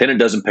 tenant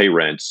doesn't pay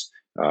rents,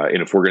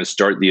 and if we're going to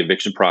start the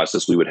eviction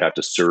process, we would have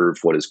to serve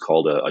what is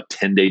called a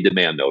 10-day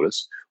demand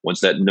notice. Once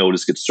that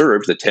notice gets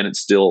served, the tenant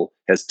still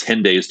has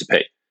 10 days to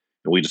pay.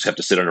 And we just have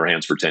to sit on our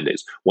hands for 10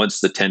 days. Once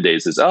the 10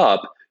 days is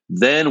up,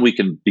 then we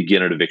can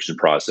begin an eviction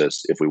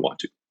process if we want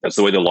to. That's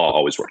the way the law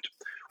always worked.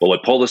 Well,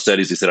 what Polis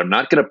said is he said, I'm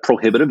not going to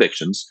prohibit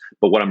evictions,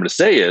 but what I'm going to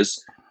say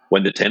is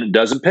when the tenant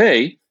doesn't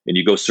pay and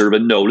you go serve a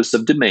notice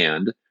of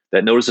demand,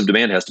 that notice of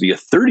demand has to be a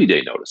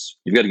 30-day notice.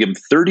 You've got to give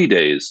them 30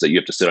 days that you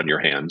have to sit on your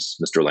hands,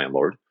 Mr.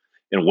 Landlord.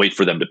 and wait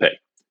for them to pay.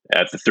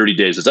 At the 30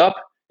 days is up,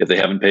 if they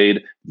haven't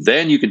paid,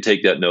 then you can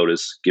take that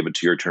notice, give it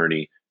to your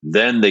attorney,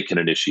 then they can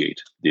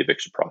initiate the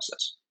eviction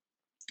process.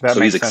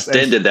 So he's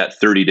extended that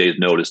 30 days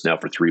notice now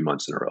for 3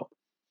 months in a row.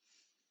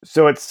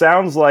 So it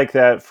sounds like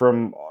that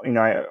from,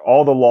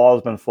 all the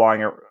laws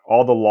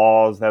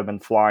that have been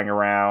flying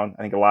around.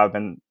 I think a lot have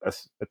been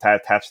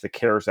attached to the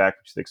CARES Act,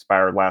 which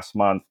expired last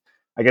month.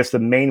 I guess the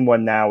main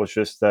one now is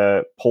just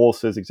the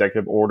Polis's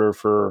executive order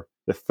for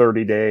the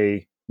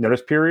 30-day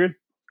notice period.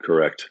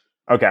 Correct.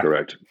 Okay.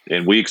 Correct.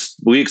 And we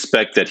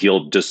expect that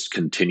he'll just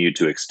continue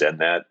to extend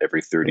that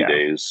every 30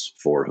 days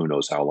for who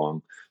knows how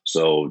long.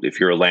 So if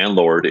you're a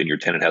landlord and your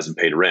tenant hasn't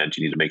paid rent,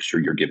 you need to make sure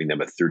you're giving them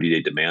a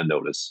 30-day demand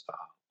notice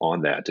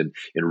on that. And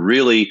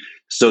really,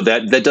 so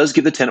that does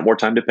give the tenant more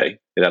time to pay.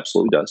 It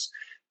absolutely does.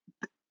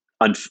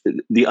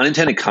 The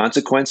unintended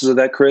consequences of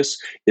that, Chris,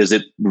 is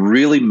it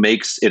really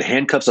it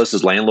handcuffs us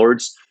as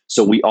landlords.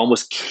 So we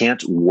almost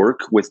can't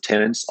work with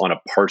tenants on a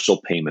partial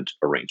payment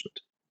arrangement.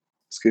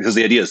 Because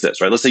the idea is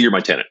this, right? Let's say you're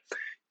my tenant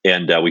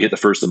and we hit the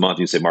first of the month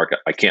and you say, Mark,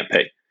 I can't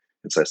pay.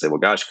 And so I say, well,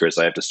 gosh, Chris,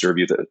 I have to serve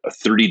you a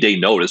 30-day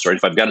notice, right?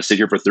 If I've got to sit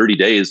here for 30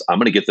 days, I'm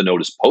going to get the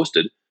notice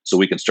posted so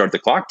we can start the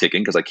clock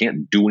ticking because I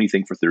can't do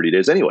anything for 30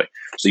 days anyway.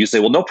 So you say,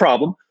 well, no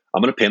problem.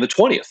 I'm going to pay on the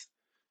 20th.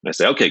 And I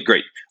say, okay,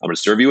 great. I'm going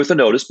to serve you with a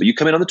notice, but you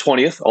come in on the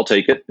 20th, I'll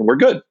take it, and we're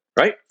good,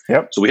 right?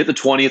 Yep. So we hit the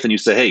 20th and you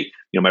say, hey,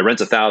 my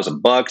rent's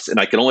 $1,000 and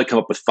I can only come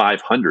up with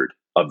 500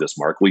 of this,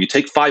 Mark. Will you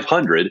take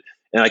 500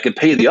 and I can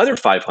pay the other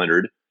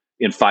 500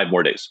 in 5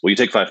 more days? Will you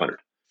take 500?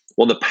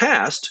 Well, in the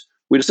past,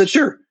 we just said,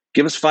 sure,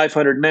 give us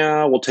 500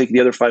 now. We'll take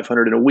the other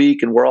 500 in a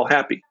week and we're all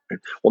happy.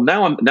 Well,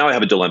 now I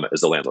have a dilemma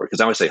as the landlord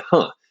because now I say,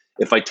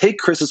 if I take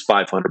Chris's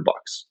 $500,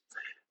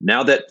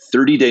 now that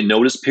 30-day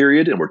notice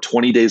period and we're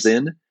 20 days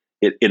in,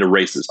 it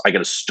erases. I got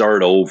to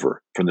start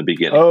over from the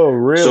beginning. Oh,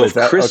 really? So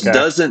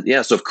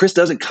if Chris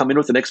doesn't come in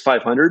with the next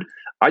 500,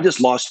 I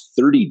just lost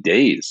 30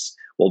 days.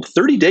 Well,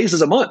 30 days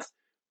is a month.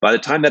 By the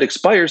time that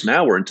expires,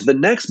 now we're into the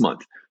next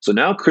month. So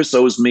now Chris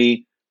owes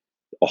me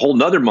a whole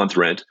nother month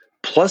rent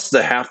plus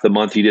the half the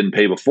month he didn't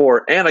pay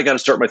before, and I got to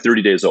start my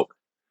 30 days over.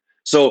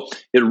 So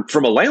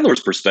from a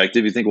landlord's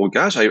perspective, you think, well,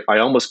 gosh, I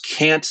almost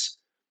can't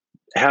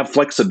have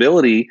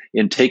flexibility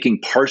in taking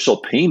partial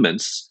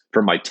payments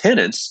from my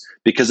tenants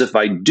because if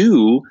I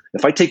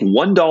take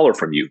 $1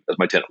 from you as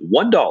my tenant,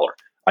 $1,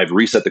 I've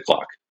reset the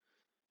clock.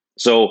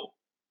 So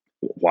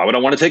why would I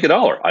want to take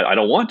 $1? I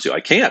don't want to. I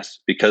can't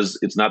because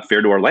it's not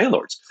fair to our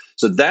landlords.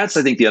 So that's,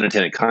 I think, the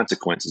unintended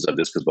consequences of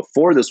this, because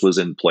before this was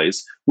in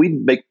place,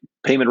 we'd make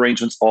payment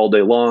arrangements all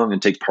day long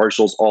and take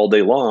partials all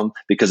day long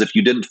because if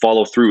you didn't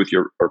follow through with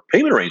your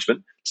payment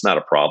arrangement, it's not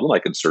a problem. I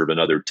can serve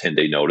another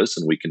 10-day notice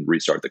and we can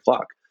restart the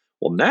clock.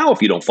 Well, now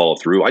if you don't follow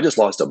through, I just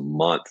lost a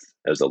month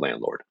as the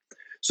landlord.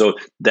 So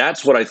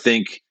that's what I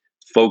think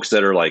folks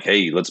that are like,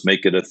 hey, let's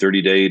make it a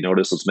 30-day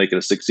notice, let's make it a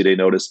 60-day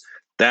notice.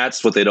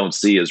 That's what they don't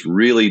see is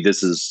really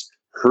this is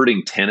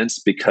hurting tenants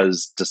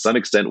because to some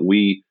extent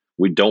we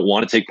don't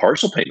want to take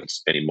partial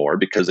payments anymore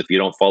because if you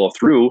don't follow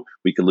through,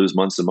 we can lose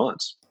months and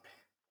months.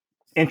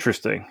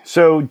 Interesting.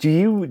 So do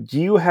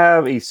you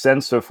have a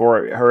sense of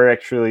or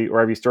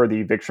have you started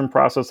the eviction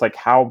process? Like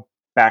how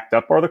backed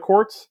up are the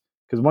courts?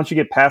 Because once you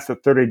get past the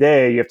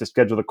 30-day, you have to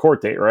schedule the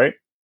court date, right?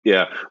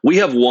 Yeah. We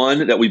have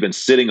one that we've been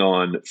sitting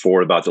on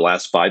for about the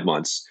last 5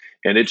 months.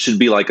 And it should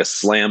be like a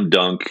slam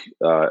dunk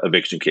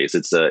eviction case.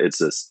 It's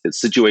a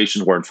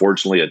situation where,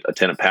 unfortunately, a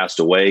tenant passed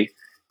away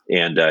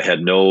and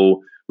had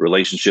no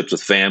relationships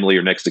with family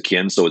or next of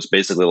kin. So it's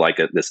basically like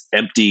this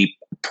empty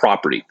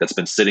property that's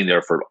been sitting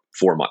there for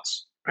 4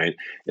 months, right?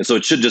 And so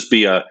it should just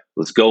be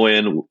let's go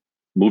in,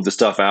 move the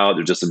stuff out.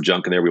 There's just some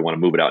junk in there. We want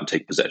to move it out and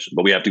take possession.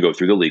 But we have to go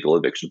through the legal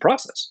eviction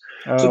process.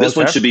 So this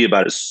one should be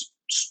about as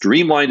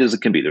streamlined as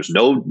it can be. There's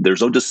no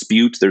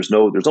dispute. There's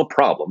no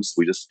problems.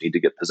 We just need to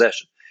get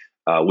possession.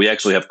 We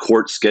actually have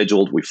court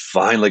scheduled. We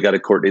finally got a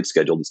court date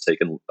scheduled. It's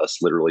taken us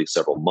literally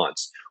several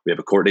months. We have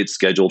a court date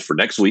scheduled for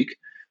next week.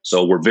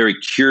 So we're very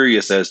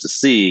curious as to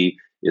see,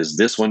 is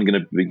this one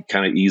going to be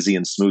kind of easy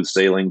and smooth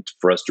sailing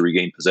for us to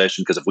regain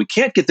possession? Because if we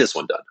can't get this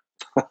one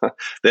done,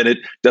 then it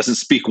doesn't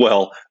speak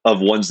well of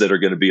ones that are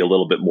going to be a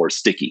little bit more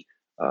sticky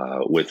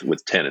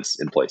with tenants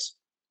in place.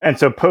 And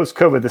so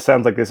post-COVID, this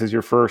sounds like this is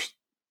your first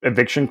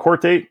eviction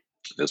court date?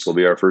 This will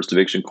be our first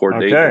eviction court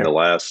date in the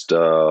last,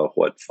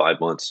 5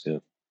 months. Yeah.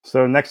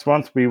 So next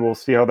month we will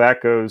see how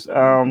that goes.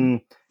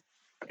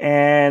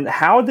 And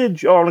how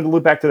did I want to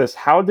loop back to this.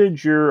 How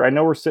did I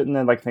know we're sitting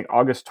in I think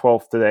August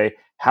 12th today.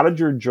 How did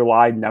your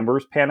July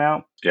numbers pan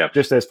out? Yeah.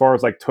 Just as far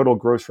as total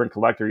gross rent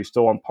collected, are you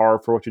still on par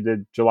for what you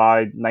did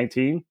July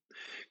 19?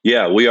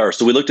 Yeah, we are.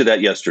 So we looked at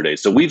that yesterday.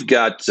 So we've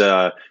got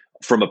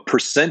from a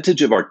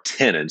percentage of our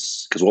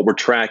tenants, because what we're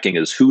tracking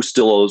is who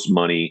still owes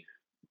money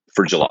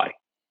for July.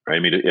 Right? I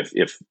mean,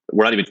 if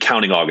we're not even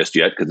counting August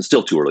yet, because it's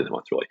still too early in the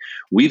month, really.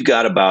 We've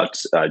got about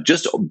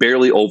just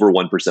barely over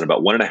 1%,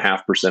 about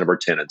 1.5% of our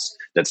tenants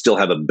that still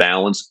have a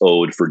balance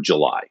owed for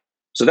July.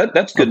 So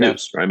that's good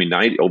news. Right? I mean,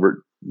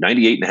 over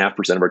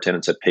 98.5% of our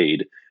tenants have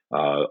paid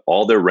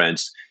all their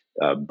rents.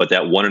 But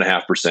that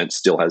 1.5%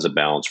 still has a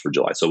balance for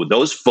July. So with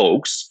those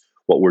folks,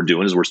 what we're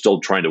doing is we're still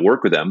trying to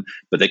work with them,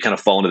 but they kind of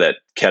fall into that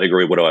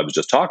category of what I was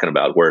just talking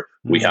about, where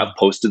we have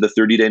posted the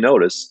 30-day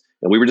notice.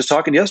 And we were just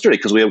talking yesterday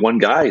because we had one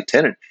guy, a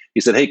tenant,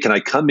 he said, hey, can I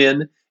come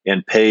in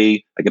and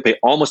I can pay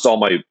almost all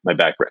my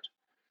back rent.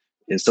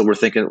 And so we're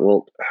thinking,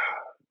 well,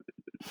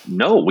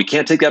 no, we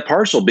can't take that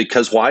partial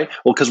because why?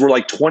 Well, because we're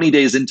like 20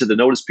 days into the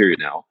notice period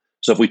now.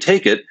 So if we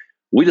take it,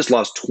 we just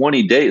lost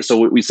 20 days.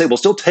 So we say, we'll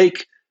still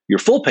take your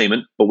full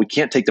payment, but we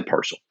can't take the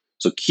partial.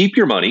 So keep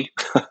your money,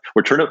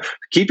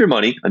 keep your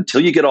money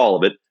until you get all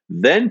of it,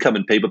 then come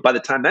and pay. But by the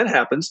time that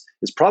happens,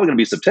 it's probably going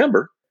to be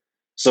September.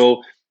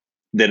 So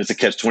then it's a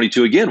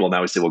catch-22 again. Well,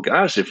 now we say, well,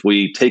 gosh, if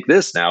we take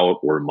this now,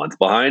 we're a month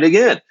behind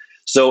again.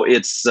 So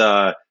it's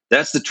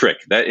that's the trick.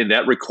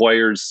 That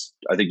requires,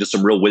 I think, just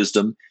some real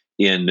wisdom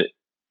in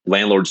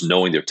landlords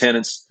knowing their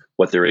tenants,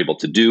 what they're able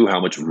to do,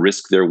 how much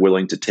risk they're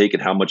willing to take,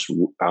 and how much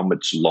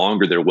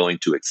longer they're willing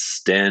to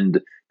extend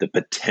the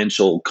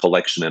potential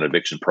collection and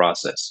eviction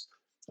process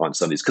on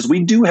some of these. Because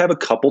we do have a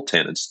couple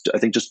tenants, I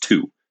think just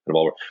two.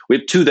 We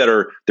have two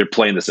they're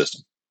playing the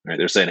system. Right?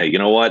 They're saying, hey, you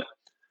know what?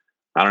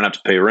 I don't have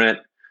to pay rent.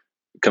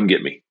 Come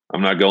get me.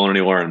 I'm not going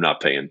anywhere. I'm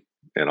not paying.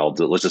 And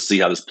let's just see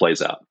how this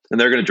plays out. And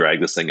they're going to drag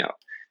this thing out.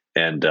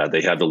 And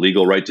they have the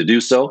legal right to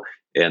do so.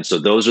 And so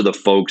those are the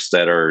folks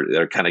that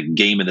are kind of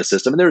gaming the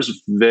system. And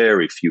there's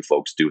very few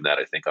folks doing that,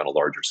 I think, on a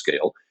larger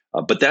scale.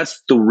 But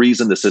that's the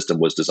reason the system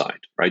was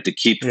designed, right? To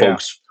keep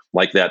folks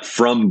like that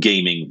from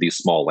gaming these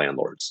small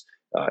landlords.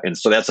 And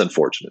so that's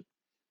unfortunate.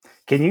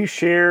 Can you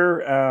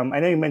share, I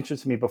know you mentioned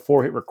to me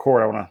before hit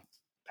record, I want to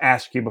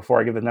ask you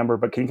before I give the number,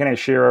 but can you kind of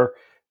share,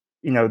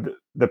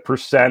 the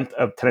percent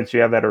of tenants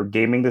you have that are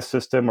gaming the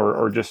system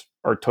or just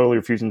are totally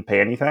refusing to pay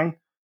anything?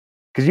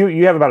 Because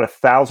you have about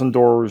 1,000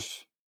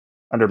 doors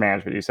under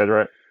management, you said,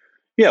 right?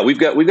 Yeah, we've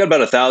got about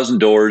 1,000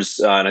 doors,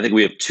 and I think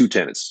we have two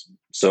tenants.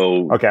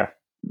 So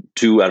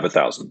 2 out of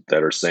 1,000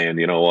 that are saying,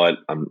 you know what,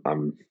 I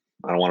don't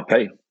want to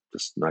pay.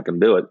 Just not going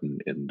to do it,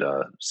 and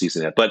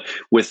ceasing that. But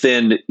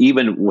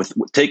even with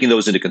taking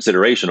those into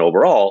consideration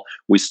overall,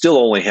 we still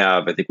only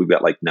have, I think we've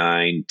got like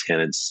 9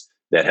 tenants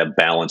that have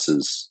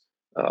balances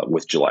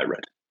with July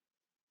rent.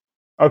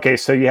 Okay,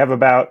 so you have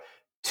about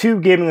 2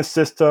 gaming the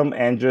system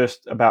and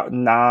just about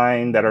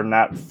 9 that are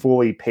not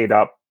fully paid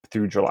up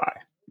through July.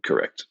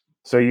 Correct.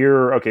 So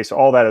so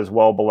all that is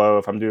well below,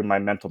 if I'm doing my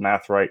mental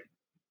math right,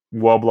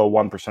 well below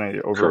 1% of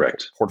your overall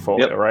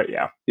portfolio, right?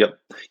 Yeah. Yep.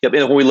 And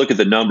when we look at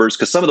the numbers,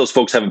 because some of those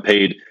folks haven't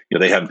paid,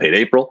 they haven't paid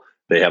April,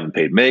 they haven't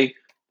paid May,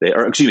 they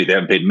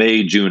haven't paid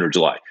May, June, or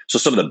July. So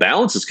some of the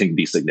balances can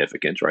be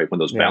significant, right? When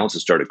those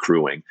balances start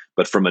accruing,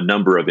 but from a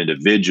number of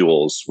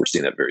individuals, we're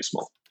seeing that very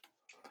small.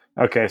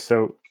 Okay,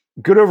 so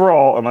good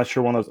overall, unless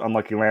you're one of those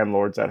unlucky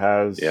landlords that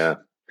has.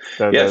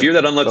 If you're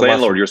that unlucky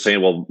landlord, you're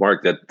saying, well,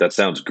 Mark, that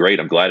sounds great.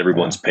 I'm glad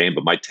everyone's paying,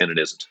 but my tenant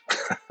isn't.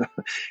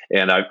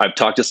 And I've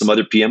talked to some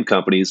other PM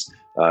companies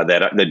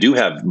that do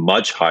have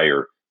much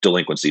higher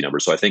delinquency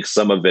numbers. So I think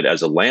some of it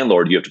as a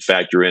landlord, you have to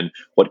factor in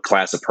what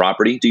class of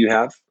property do you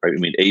have, right? I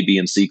mean, A, B,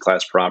 and C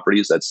class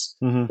properties, that's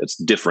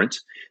different.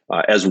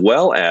 As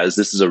well as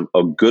this is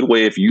a good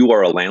way, if you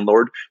are a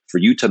landlord, for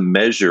you to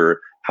measure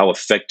how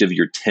effective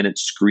your tenant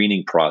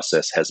screening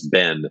process has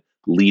been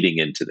leading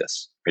into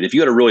this. Right? If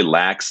you had a really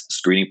lax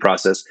screening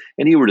process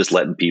and you were just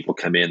letting people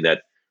come in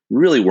that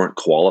really weren't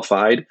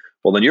qualified,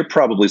 well, then you're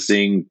probably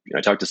seeing,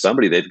 I talked to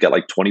somebody, they've got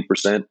like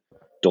 20%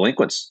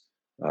 delinquents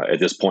at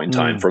this point in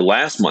time for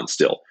last month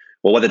still.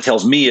 Well, what that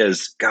tells me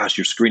is, gosh,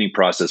 your screening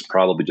process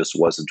probably just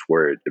wasn't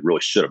where it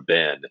really should have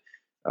been,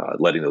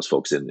 letting those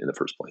folks in the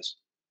first place.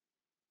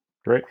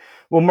 Great.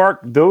 Well, Mark,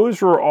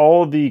 those were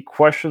all the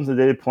questions and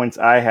data points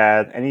I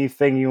had.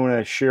 Anything you want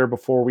to share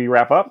before we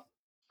wrap up?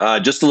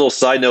 Just a little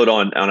side note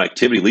on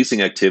activity.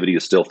 Leasing activity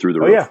is still through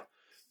the roof.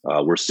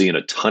 We're seeing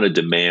a ton of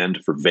demand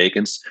for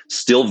vacants.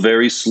 Still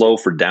very slow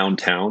for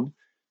downtown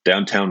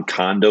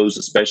condos,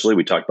 especially.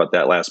 We talked about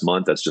that last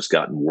month. That's just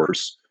gotten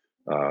worse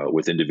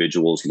with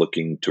individuals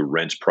looking to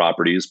rent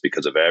properties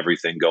because of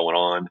everything going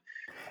on.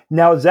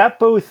 Now, is that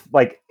both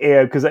like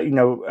because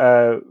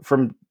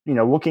from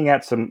looking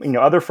at some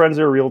other friends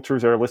that are realtors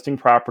that are listing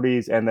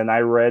properties, and then I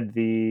read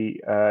the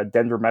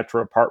Denver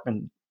Metro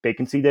apartment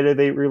vacancy data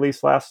they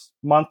released last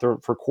month or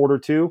for quarter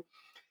 2.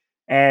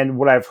 And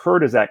what I've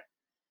heard is that,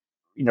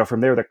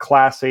 from there, the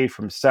class A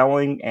from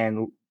selling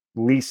and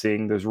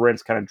leasing, those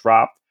rents kind of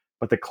dropped,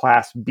 but the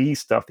class B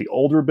stuff, the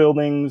older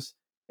buildings,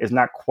 is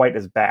not quite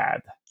as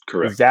bad.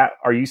 Correct.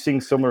 Are you seeing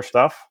similar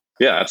stuff?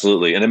 Yeah,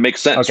 absolutely. And it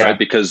makes sense, right?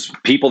 Because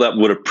people that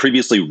would have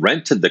previously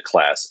rented the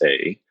class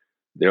A,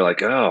 they're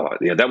like, oh,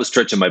 yeah, that was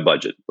stretching my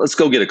budget. Let's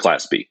go get a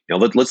class B.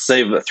 Let's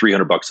save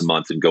 $300 a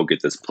month and go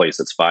get this place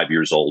that's 5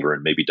 years older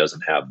and maybe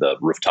doesn't have the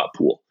rooftop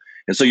pool.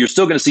 And so you're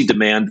still going to see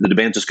demand. The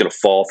demand's just going to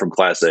fall from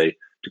class A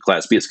to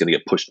class B. It's going to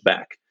get pushed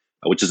back,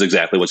 which is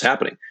exactly what's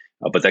happening.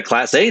 But that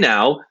class A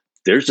now,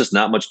 there's just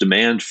not much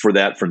demand for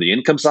that from the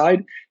income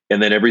side.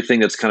 And then everything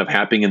that's kind of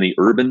happening in the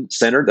urban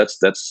center,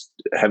 that's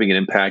having an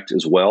impact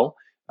as well,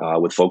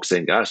 with folks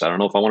saying, gosh, I don't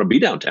know if I want to be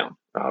downtown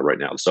right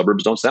now. The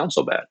suburbs don't sound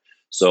so bad.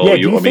 So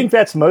do you think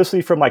that's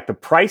mostly from like the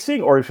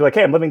pricing, or if you're like,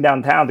 hey, I'm living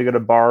downtown to go to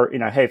a bar,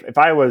 hey, if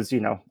I was,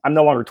 I'm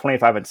no longer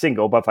 25 and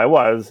single, but if I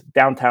was,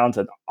 downtown's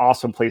an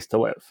awesome place to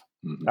live.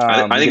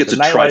 I think it's a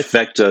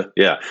trifecta.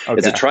 Yeah. Okay.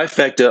 It's a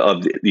trifecta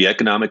of the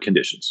economic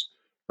conditions,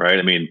 right?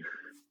 I mean,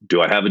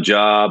 do I have a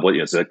job? Well,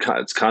 it's a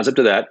concept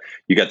of that.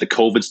 You got the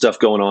COVID stuff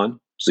going on.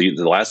 So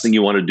the last thing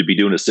you wanted to be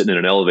doing is sitting in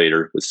an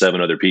elevator with 7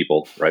 other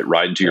people, right?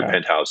 Riding to your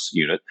penthouse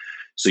unit.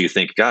 So you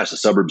think, gosh, the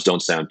suburbs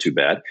don't sound too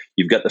bad.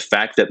 You've got the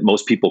fact that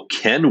most people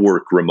can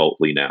work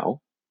remotely now,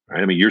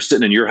 right? I mean, you're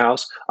sitting in your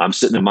house, I'm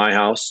sitting in my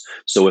house.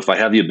 So if I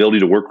have the ability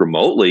to work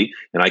remotely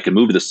and I can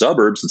move to the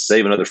suburbs and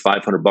save another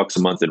 $500 a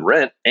month in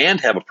rent and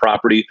have a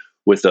property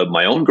with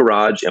my own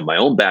garage and my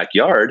own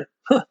backyard,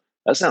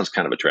 that sounds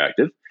kind of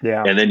attractive.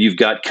 Yeah. And then you've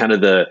got kind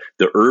of the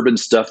urban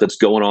stuff that's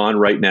going on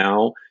right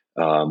now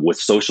with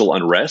social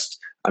unrest.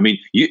 I mean,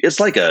 it's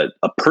like a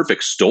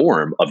perfect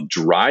storm of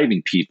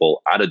driving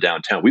people out of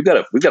downtown. We've got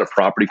a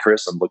property,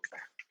 Chris.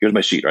 Here's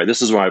my sheet, right?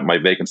 This is my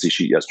vacancy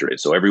sheet yesterday.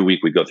 So every week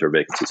we go through our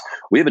vacancies.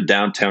 We have a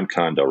downtown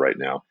condo right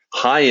now,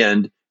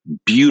 high-end,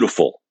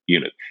 beautiful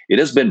unit. It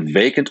has been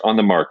vacant on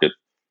the market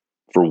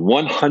for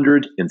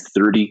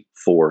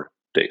 134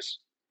 days.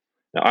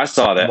 Now, I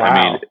saw that. Wow.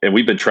 I mean, and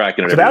we've been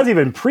tracking it. So that was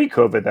even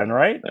pre-COVID then,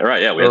 right?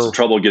 Right. Yeah. We had some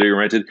trouble getting it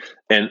rented.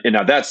 And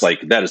now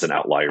that is an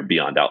outlier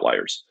beyond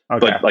outliers. Okay.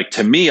 But like,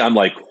 to me, I'm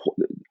like,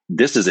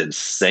 this is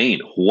insane.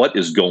 What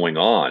is going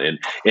on? And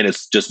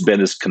it's just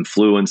been this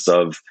confluence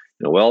of,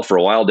 for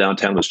a while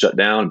downtown was shut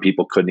down and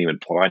people couldn't even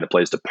find a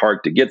place to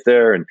park to get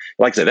there. And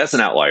like I said, that's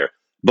an outlier,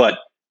 but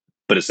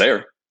it's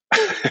there.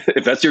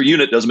 If that's your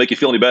unit, doesn't make you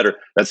feel any better.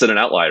 That's an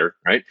outlier.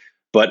 Right.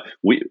 But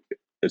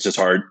it's just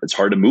hard. It's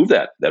hard to move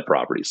that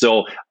property.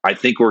 So I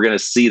think we're going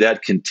to see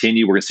that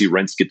continue. We're going to see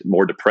rents get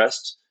more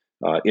depressed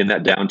in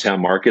that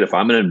downtown market. If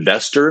I'm an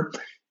investor,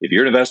 if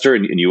you're an investor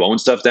and you own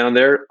stuff down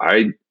there,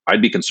 I'd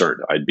be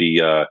concerned. I'd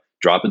be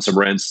dropping some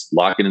rents,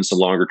 locking in some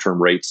longer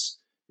term rates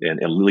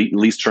and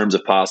lease terms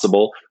if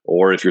possible.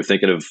 Or if you're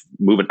thinking of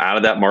moving out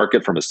of that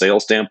market from a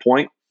sales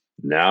standpoint,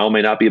 now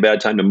may not be a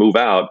bad time to move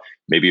out.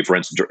 Maybe if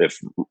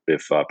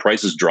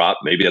prices drop,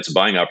 maybe that's a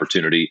buying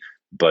opportunity.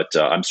 But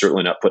I'm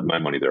certainly not putting my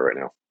money there right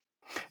now.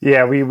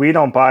 Yeah, we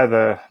don't buy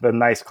the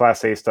nice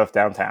Class A stuff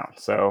downtown.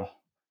 So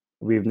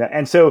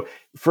so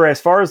for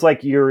as far as like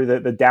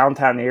the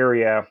downtown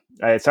area,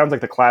 it sounds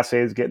like the Class A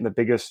is getting the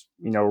biggest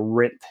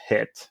rent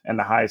hit and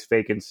the highest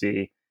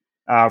vacancy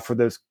for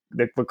the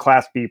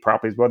Class B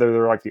properties, whether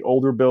they're like the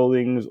older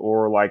buildings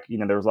or like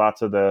there's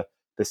lots of the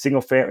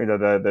single family,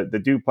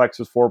 the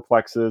duplexes,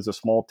 fourplexes, the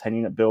small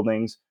 10-unit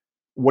buildings.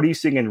 What are you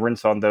seeing in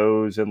rents on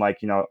those, and like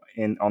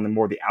on the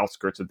more the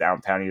outskirts of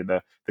downtown,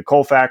 the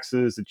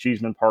Colfaxes, the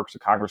Cheeseman Parks, the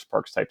Congress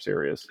Parks types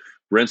areas?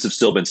 Rents have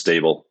still been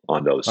stable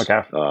on those.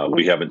 Okay,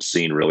 we haven't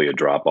seen really a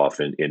drop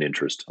off in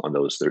interest on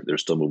those. They're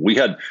still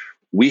moving.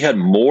 We had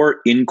more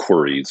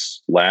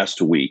inquiries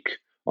last week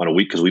on a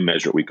week because we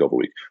measure it week over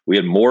week. We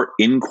had more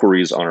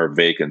inquiries on our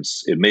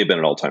vacants. It may have been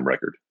an all-time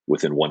record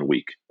within 1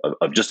 week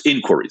of just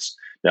inquiries.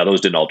 Now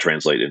those didn't all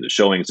translate into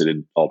showings. They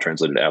didn't all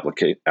translate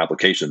into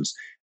applications.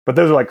 But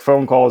those are like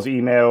phone calls,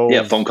 emails.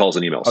 Yeah, phone calls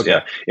and emails. Okay.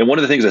 Yeah. And one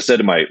of the things I said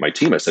to my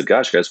team, I said,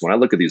 gosh, guys, when I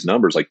look at these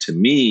numbers, like to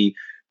me,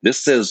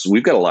 this says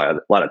we've got a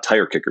lot of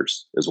tire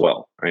kickers as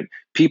well, right?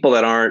 People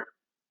that aren't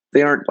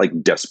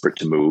like desperate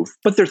to move,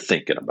 but they're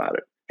thinking about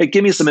it. Hey,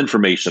 give me some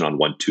information on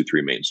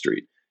 123 Main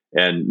Street.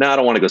 And now I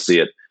don't want to go see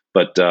it,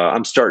 but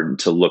I'm starting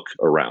to look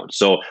around.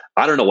 So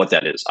I don't know what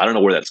that is. I don't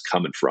know where that's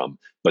coming from,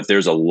 but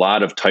there's a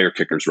lot of tire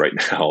kickers right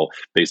now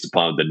based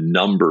upon the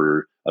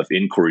number of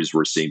inquiries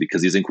we're seeing,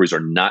 because these inquiries are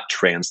not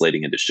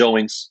translating into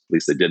showings. At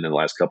least they did in the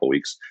last couple of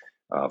weeks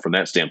from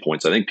that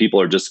standpoint. So I think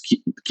people are just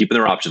keeping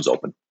their options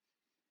open.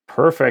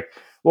 Perfect.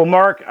 Well,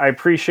 Mark, I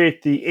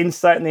appreciate the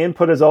insight and the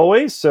input as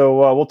always.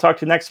 So we'll talk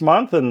to you next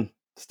month, and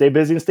stay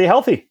busy and stay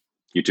healthy.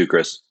 You too,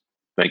 Chris.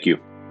 Thank you.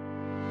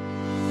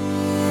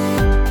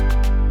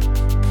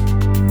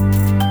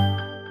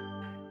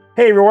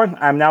 Hey everyone,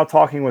 I'm now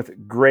talking with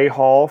Gray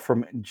Hall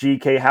from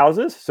GK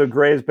Houses. So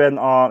Gray has been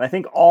on, I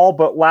think, all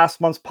but last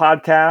month's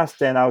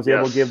podcast, and I was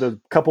able to give the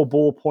couple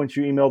bullet points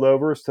you emailed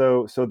over.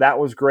 So that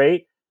was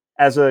great.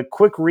 As a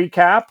quick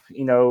recap,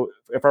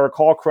 if I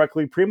recall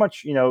correctly, pretty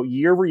much,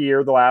 year over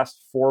year, the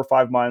last 4 or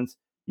 5 months,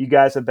 you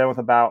guys have been with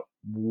about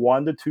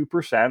 1 to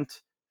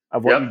 2%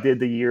 of what you did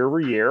the year over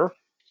year.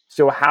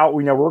 So how,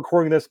 we're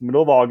recording this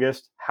middle of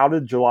August. How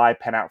did July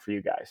pan out for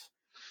you guys?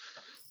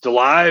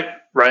 July,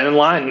 right in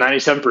line,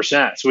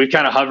 97%. So we've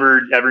kind of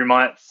hovered every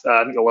month.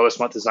 I think the lowest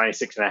month is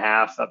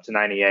 96.5 up to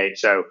 98.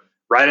 So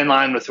right in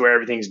line with where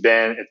everything's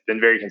been. It's been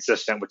very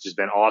consistent, which has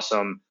been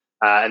awesome.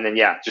 And then,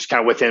 just kind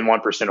of within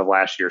 1% of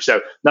last year. So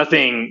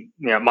nothing,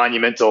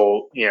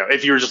 monumental.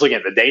 If you were just looking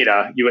at the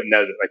data, you wouldn't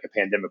know that like a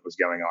pandemic was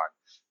going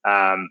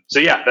on.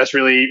 That's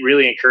really,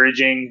 really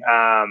encouraging.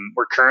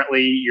 We're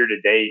currently year to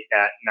date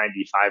at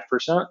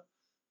 95%.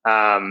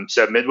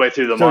 So midway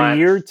through the month. So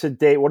year to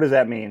date, what does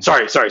that mean?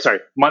 Sorry.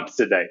 Month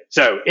to date.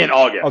 So in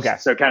August. Okay.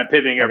 So kind of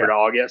pivoting over to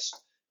August,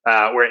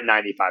 we're at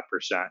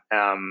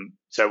 95%.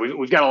 So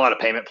we've got a lot of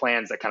payment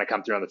plans that kind of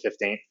come through on the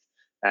 15th.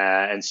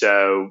 And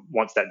so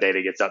once that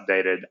data gets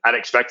updated, I'd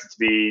expect it to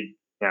be,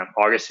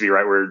 August to be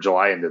right where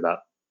July ended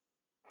up.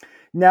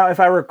 Now, if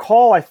I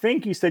recall, I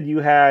think you said you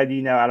had,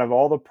 out of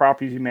all the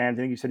properties you managed,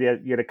 I think you said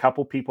you had a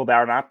couple people that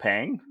are not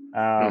paying.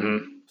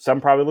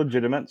 Some probably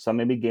legitimate, some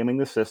maybe gaming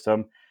the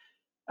system.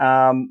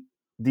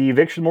 The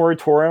eviction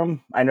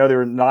moratorium, I know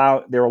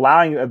they're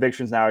allowing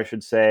evictions now, I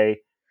should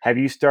say. Have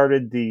you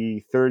started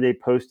the 30-day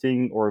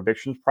posting or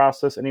evictions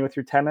process any with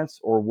your tenants?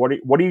 Or what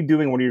are you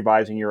doing? What are you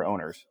advising your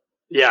owners?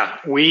 Yeah,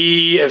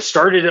 we have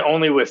started it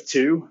only with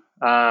 2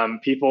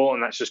 people,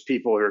 and that's just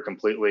people who are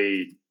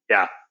completely,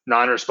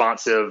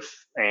 non-responsive,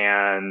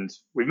 and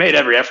we've made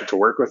every effort to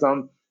work with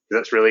them because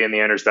that's really in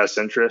the owner's best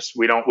interest.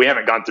 We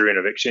haven't gone through an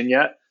eviction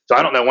yet, so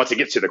I don't know once it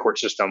gets to the court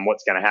system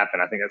what's going to happen.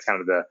 I think that's kind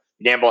of the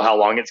gamble, how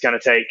long it's going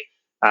to take,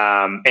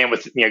 and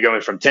with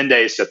going from 10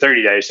 days to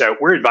 30 days. So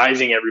we're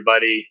advising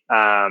everybody,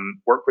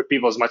 work with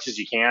people as much as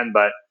you can,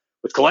 but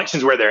with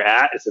collections where they're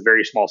at, it's a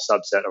very small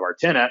subset of our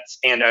tenants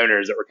and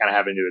owners that we're kind of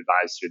having to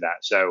advise through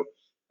that. So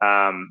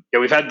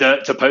we've had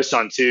to post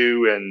on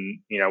 2,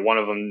 and one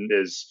of them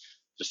is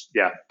just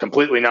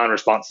completely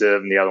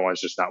non-responsive, and the other one's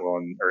just not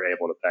willing or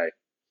able to pay.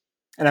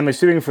 And I'm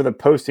assuming for the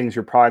postings,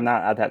 you're probably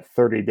not at that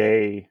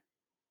 30-day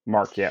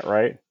mark yet,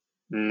 right?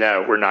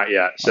 No, we're not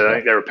yet. So I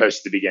think they were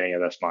posted at the beginning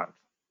of this month.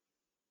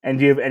 And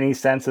do you have any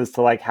sense as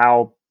to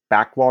how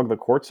backlogged the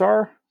courts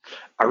are?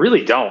 I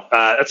really don't.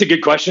 That's a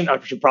good question. I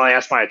should probably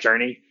ask my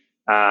attorney.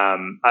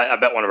 I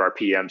bet one of our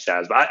PMs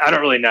has, but I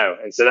don't really know.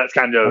 And so that's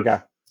kind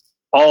of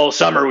all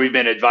summer we've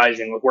been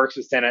advising with works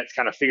with tenants,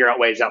 kind of figure out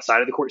ways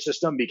outside of the court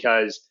system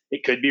because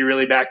it could be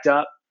really backed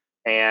up.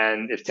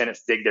 And if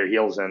tenants dig their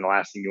heels in, the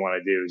last thing you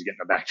want to do is get in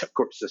a backed up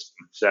court system.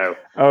 So,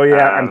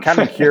 I'm kind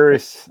of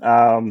curious.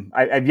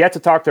 I've yet to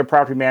talk to a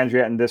property manager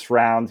yet in this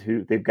round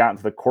who they've gotten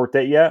to the court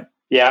date yet.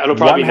 Yeah, it'll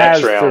probably be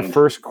next round. Their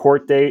first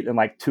court date in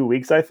 2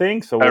 weeks, I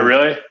think. So,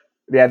 really?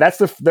 Yeah, that's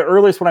the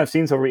earliest one I've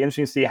seen. So it'll be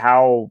interesting to see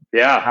how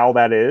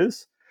that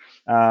is.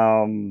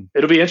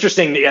 It'll be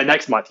interesting.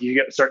 Next month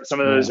you start some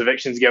of those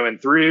evictions going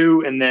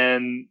through, and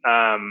then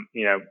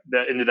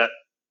the end of that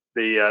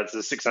the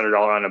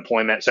 $600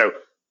 unemployment. So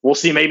we'll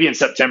see. Maybe in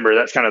September.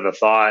 That's kind of the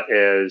thought.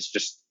 Is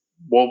just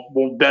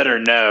we'll better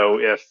know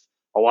if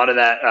a lot of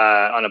that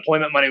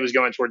unemployment money was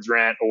going towards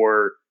rent,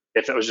 or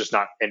if it was just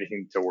not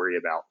anything to worry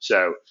about.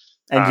 So,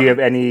 and do you have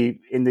any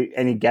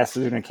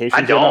guesses or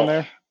indications on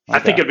there? Okay. I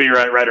think it'd be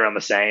right around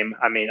the same.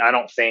 I mean, I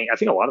think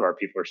a lot of our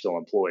people are still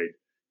employed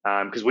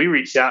because we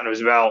reached out and it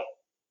was about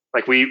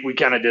we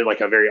kind of did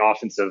a very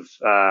offensive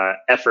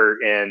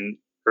effort in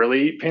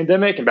early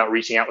pandemic about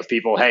reaching out with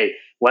people. Hey,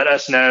 let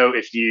us know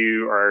if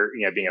you are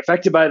being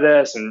affected by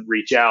this and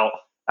reach out.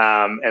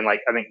 And I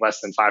think less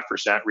than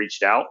 5%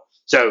 reached out.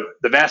 So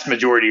the vast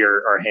majority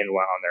are handling it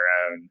on their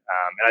own.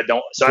 And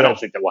I don't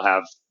think that we'll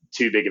have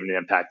too big of an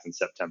impact in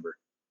September.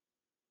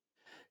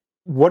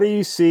 What are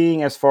you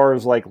seeing as far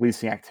as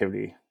leasing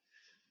activity?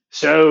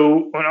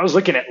 So when I was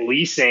looking at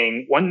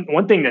leasing,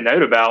 one thing to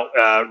note about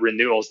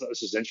renewals,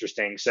 this is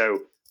interesting. So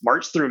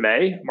March through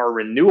May, our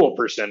renewal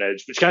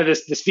percentage, which kind of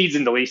this feeds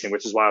into leasing,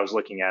 which is why I was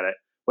looking at it,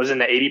 was in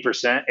the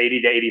 80%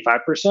 to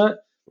 85%.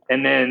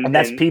 And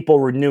that's people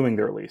renewing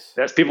their lease.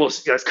 That's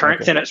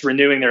current tenants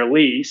renewing their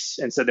lease.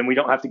 And so then we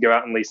don't have to go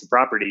out and lease the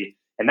property.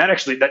 And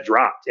that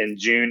dropped in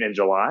June and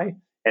July.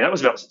 And that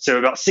was about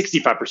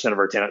 65% of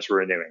our tenants were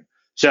renewing.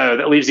 So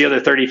that leaves the other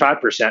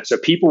 35%. So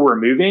people were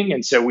moving.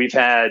 And so we've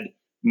had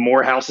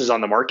more houses on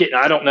the market. And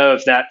I don't know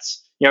if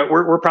that's,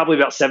 we're probably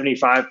about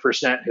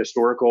 75%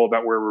 historical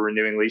about where we're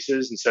renewing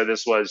leases. And so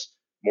this was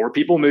more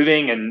people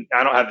moving. And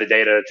I don't have the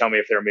data to tell me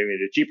if they're moving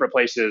to cheaper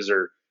places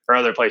or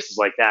other places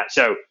like that.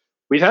 So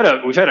we've had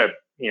a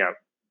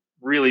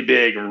really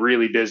big and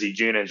really busy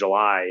June and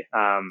July.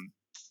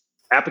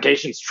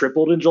 Applications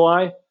tripled in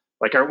July.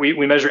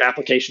 We measure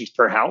applications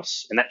per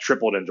house, and that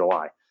tripled in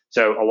July.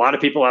 So a lot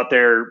of people out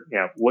there,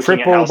 looking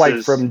at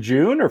houses. From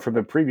June or from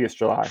the previous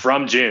July?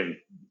 From June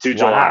to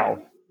July.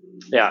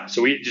 Yeah.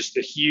 So we just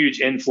a huge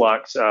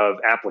influx of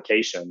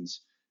applications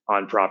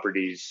on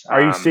properties.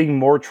 Are you seeing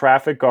more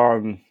traffic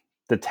on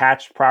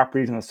detached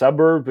properties in the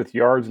suburbs with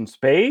yards and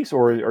space,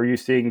 or are you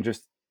seeing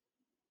just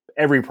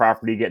every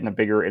property getting a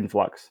bigger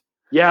influx?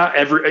 Yeah,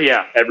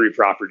 every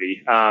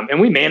property.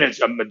 And we manage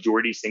a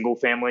majority single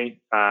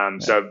family.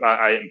 So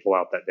I didn't pull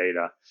out that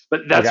data,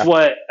 but that's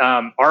what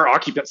our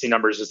occupancy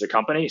numbers as a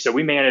company. So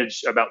we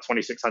manage about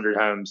 2,600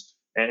 homes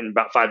in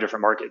about 5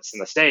 different markets in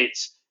the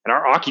States. And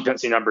our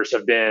occupancy numbers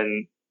have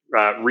been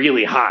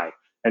really high.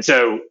 And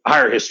so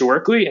higher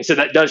historically. And so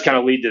that does kind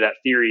of lead to that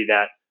theory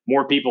that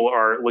more people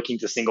are looking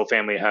to single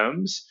family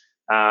homes.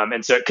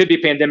 And so it could be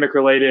pandemic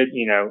related,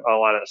 a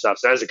lot of that stuff.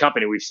 So as a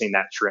company, we've seen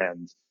that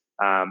trend.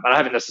 But I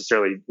haven't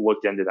necessarily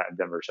looked into that in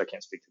Denver, so I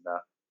can't speak to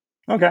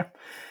that. Okay.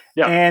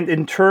 Yeah. And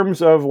in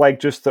terms of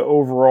just the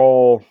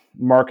overall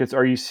markets,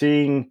 are you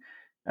seeing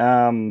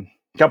a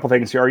couple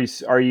things here?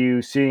 Are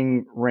you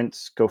seeing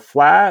rents go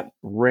flat,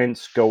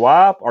 rents go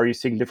up? Are you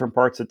seeing different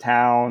parts of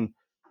town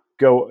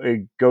go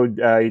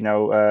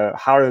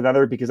higher than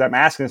other? Because I'm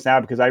asking this now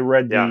because I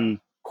read the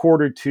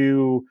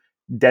Q2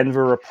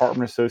 Denver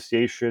Apartment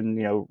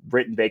Association,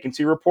 written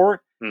vacancy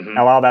report. Mm-hmm.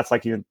 A lot of that's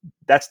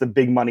that's the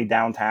big money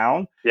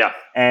downtown. Yeah.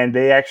 And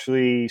they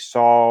actually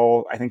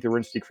saw, I think the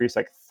rents decreased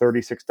like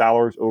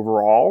 $36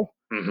 overall,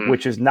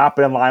 which has not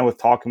been in line with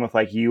talking with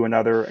like you and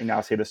other,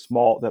 I'll say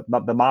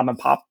the mom and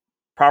pop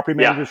property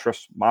managers for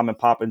mom and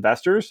pop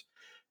investors.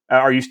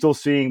 Are you still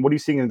seeing, what are you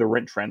seeing in the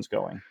rent trends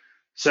going?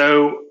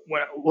 So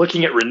when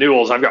looking at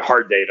renewals, I've got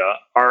hard data.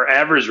 Our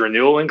average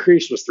renewal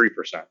increase was 3%.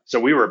 So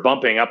we were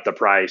bumping up the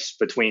price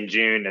between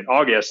June and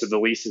August of the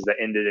leases that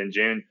ended in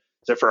June.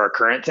 So for our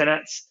current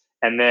tenants,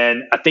 and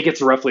then I think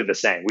it's roughly the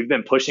same. We've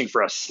been pushing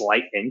for a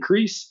slight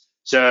increase.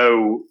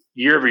 So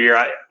year over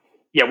year,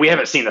 we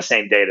haven't seen the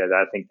same data that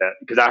I think that,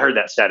 because I heard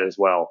that stat as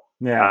well.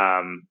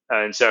 Yeah.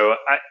 And so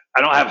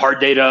I don't have hard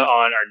data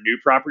on our new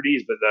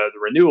properties, but the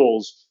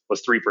renewals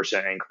was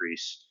 3%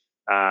 increase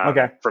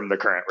from the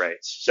current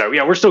rates. So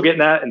we're still getting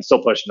that and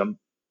still pushing them.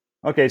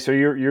 Okay, so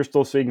you're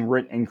still seeing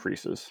rent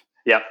increases.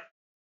 Yep.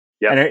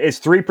 And it's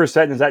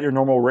 3%. Is that your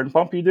normal rent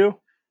bump you do?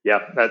 Yeah,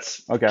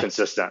 that's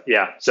consistent.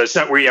 Yeah. So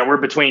we're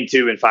between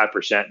 2 and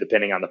 5%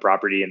 depending on the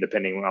property and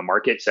depending on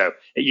market. So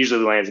it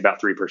usually lands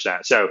about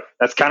 3%. So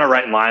that's kind of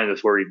right in line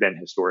with where we've been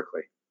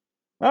historically.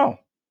 Oh,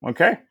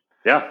 okay.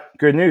 Yeah.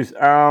 Good news.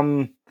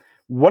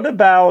 What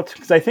about,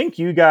 because I think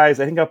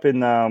up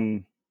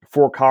in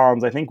Fort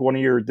Collins, I think one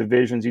of your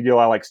divisions, you do a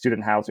lot of like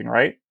student housing,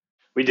 right?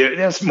 We do.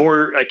 That's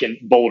more like in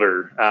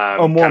Boulder.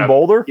 More in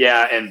Boulder?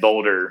 Yeah, in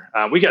Boulder.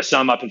 We got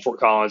some up in Fort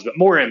Collins, but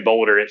more in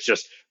Boulder. It's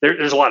just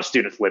there's a lot of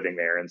students living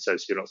there, and so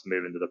students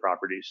move into the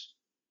properties.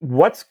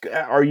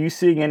 Are you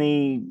seeing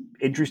any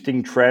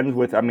interesting trends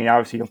with? I mean,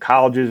 obviously,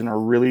 colleges in a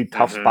really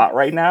tough spot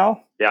right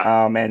now.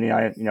 Yeah.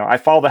 And I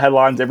follow the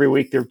headlines every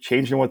week. They're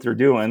changing what they're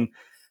doing.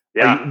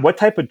 Yeah. What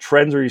type of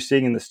trends are you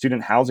seeing in the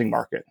student housing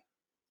market,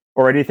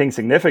 or anything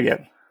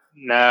significant?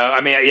 No,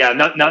 I mean,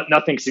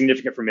 nothing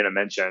significant for me to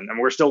mention. I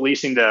mean, we're still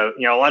leasing to,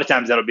 a lot of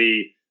times that'll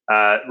be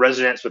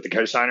residents with the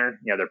cosigner.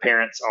 Their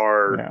parents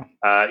are,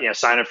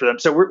 signing for them.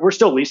 So we're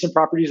still leasing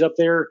properties up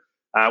there.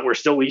 We're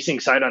still leasing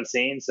sight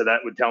unseen. So that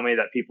would tell me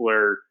that people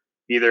are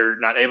either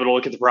not able to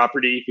look at the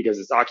property because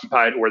it's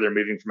occupied, or they're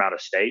moving from out of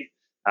state,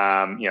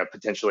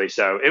 potentially.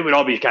 So it would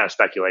all be kind of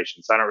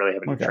speculation. So I don't really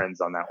have any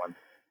trends on that one.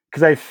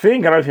 Because I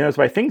don't know if you know this,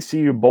 but I think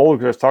CU Boulder,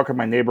 because I was talking to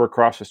my neighbor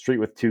across the street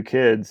with 2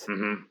 kids,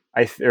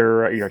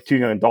 or 2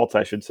 young adults,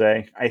 I should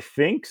say. I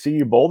think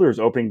CU Boulder is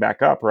opening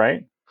back up,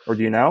 right? Or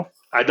do you know?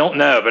 I don't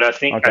know, but I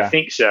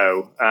think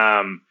so.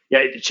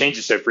 It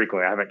changes so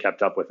frequently. I haven't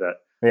kept up with it.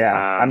 Yeah,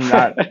 I'm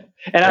not.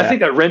 And I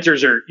think that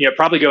renters are,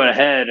 probably going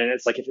ahead, and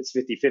it's like if it's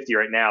 50-50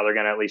 right now, they're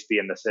going to at least be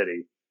in the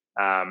city.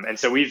 And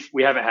so we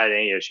haven't had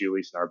any issue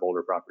leasing our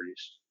Boulder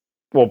properties.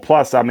 Well,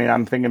 plus, I mean,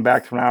 I'm thinking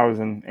back to when I was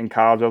in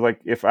college. I was like,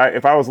 if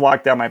I was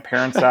locked down at my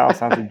parents'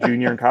 house, I was a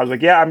junior in college.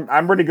 Like,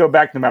 I'm ready to go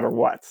back no matter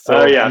what.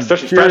 So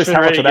especially freshmen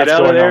ready to get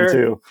out of there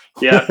too.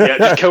 Yeah,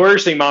 just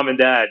coercing mom and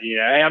dad.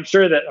 Hey, I'm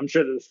sure that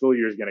the school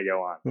year is going to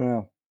go on.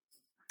 Yeah.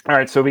 All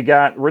right, so we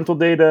got rental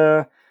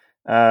data,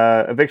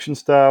 eviction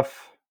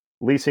stuff,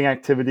 leasing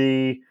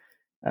activity.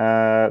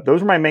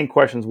 Those are my main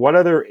questions. What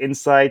other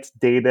insights,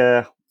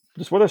 data,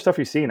 just what other stuff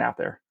are you seeing out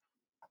there?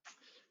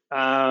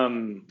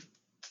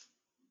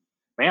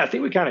 Man, I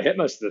think we kind of hit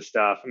most of this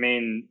stuff. I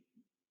mean,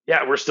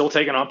 we're still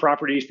taking on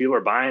properties. People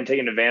are buying,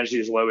 taking advantage of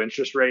these low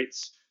interest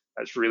rates.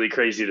 That's really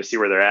crazy to see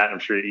where they're at. I'm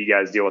sure you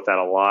guys deal with that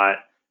a lot.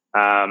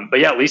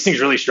 But leasing's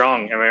really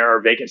strong. I mean,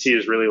 our vacancy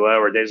is really low.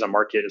 Our days on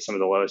market is some of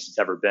the lowest it's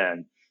ever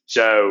been.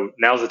 So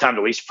now's the time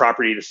to lease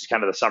property. This is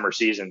kind of the summer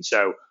season.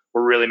 So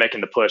we're really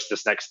making the push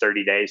this next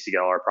 30 days to get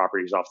all our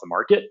properties off the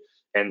market.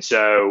 And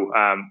so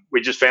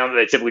we just found that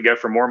they typically go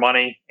for more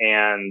money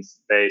and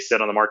they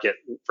sit on the market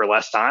for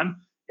less time.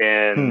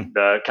 And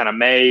the kind of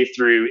May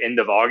through end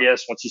of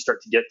August, once you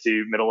start to get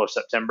to middle of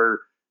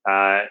September,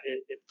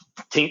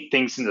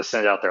 things tend to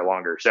sit out there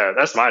longer. So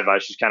that's my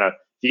advice. Just kind of,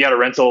 if you got a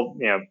rental,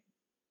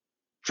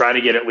 try to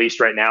get at least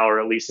right now,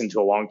 or at least into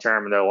a long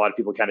term. And a lot of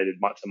people kind of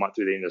did month to month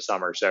through the end of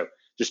summer. So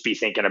just be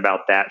thinking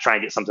about that. Try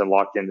and get something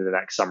locked into the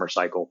next summer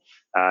cycle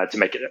to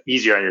make it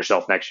easier on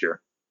yourself next year.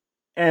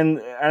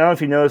 And I don't know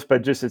if you noticed,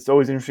 but it's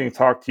always interesting to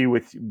talk to you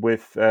with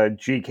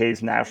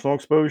GK's national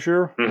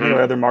exposure.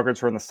 Other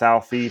markets are in the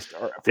Southeast.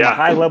 From a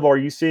high level, are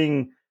you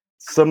seeing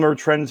similar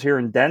trends here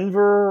in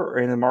Denver, or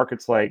in the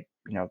markets like,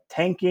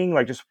 tanking?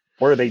 Like, just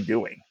what are they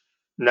doing?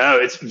 No,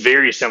 it's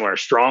very similar.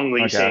 Strong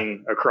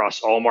leasing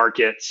across all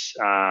markets.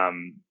 I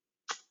mean,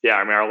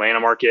 our Atlanta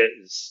market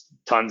is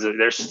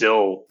they're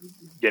still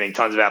getting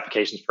tons of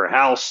applications per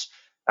house.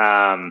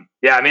 I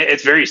mean,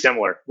 it's very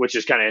similar, which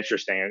is kind of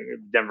interesting.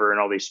 Denver and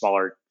all these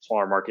smaller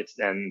markets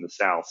in the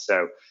South.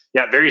 So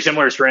very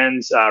similar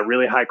trends,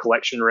 really high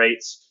collection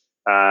rates,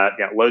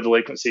 low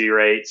delinquency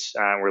rates.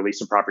 We're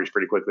leasing properties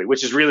pretty quickly,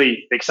 which is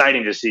really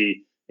exciting to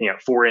see,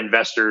 for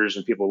investors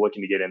and people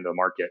looking to get into the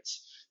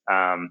markets.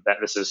 That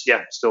this is,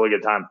 still a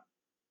good time.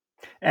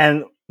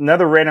 And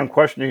another random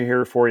question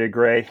here for you,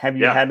 Gray. Have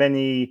you had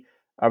any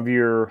of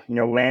your,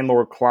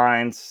 landlord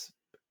clients,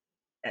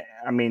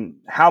 I mean,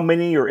 how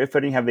many, or if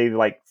any, have they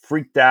like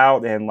freaked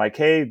out and like,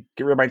 hey,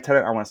 get rid of my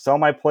tenant, I want to sell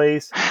my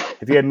place?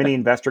 if you had many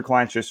investor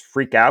clients just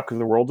freak out because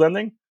the world's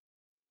ending?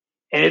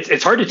 And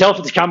it's hard to tell if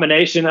it's a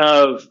combination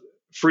of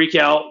freak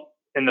out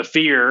and the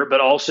fear,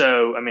 but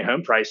also, I mean,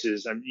 home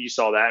prices, you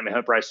saw that. I mean,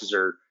 home prices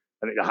are,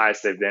 I think, the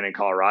highest they've been in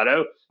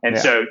Colorado. And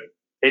so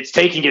it's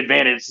taking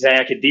advantage. Say,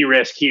 I could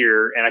de-risk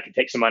here and I could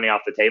take some money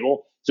off the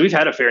table. So we've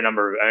had a fair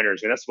number of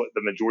owners, and that's what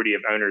the majority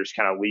of owners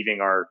kind of leaving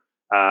our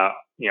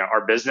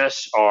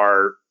business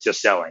are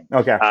just selling.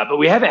 Okay. But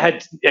we haven't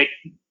had,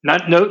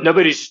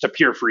 nobody's just a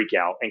pure freak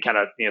out and kind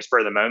of, spur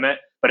of the moment,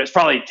 but it's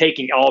probably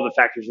taking all the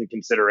factors in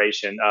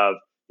consideration of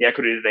the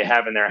equity that they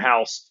have in their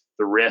house,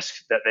 the risk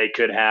that they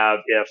could have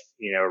if,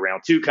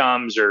 round 2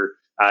 comes, or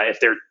if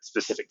their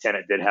specific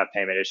tenant did have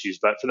payment issues.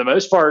 But for the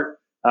most part,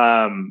 a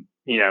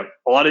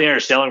lot of the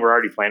owners selling were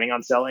already planning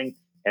on selling.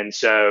 And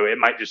so it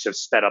might just have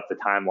sped up the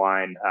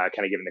timeline,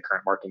 kind of given the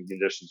current market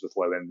conditions with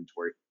low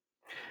inventory.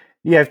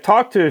 Yeah, I've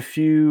talked to a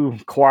few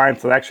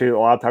clients that actually a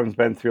lot of times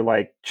been through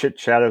like chit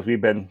chat as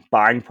we've been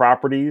buying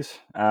properties.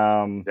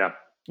 From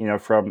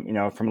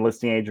a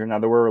listing agent. In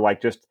other words,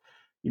 like just,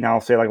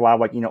 I'll say like a lot of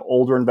like,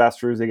 older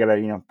investors, they got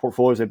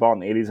portfolios they bought in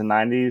the 80s and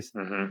 90s.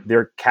 Mm-hmm.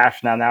 They're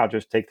cash now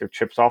just take their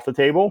chips off the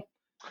table.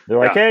 They're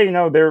like, hey,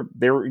 they're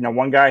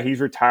one guy, he's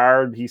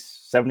retired, he's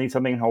 70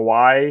 something in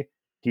Hawaii.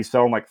 He's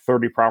selling like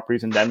 30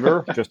 properties in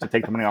Denver just to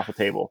take the money off the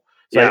table.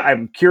 So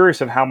I'm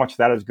curious of how much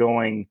that is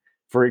going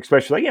for,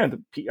 especially like,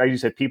 as you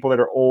said, people that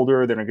are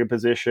older, they're in a good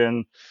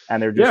position, and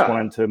they're just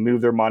wanting to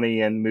move their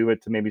money and move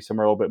it to maybe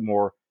somewhere a little bit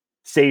more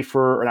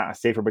safer, or not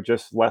safer, but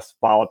just less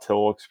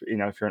volatile,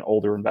 if you're an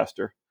older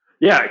investor.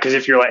 Yeah, because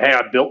if you're like, hey,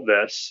 I built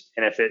this,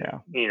 and if it,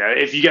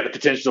 if you get the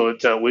potential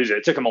to lose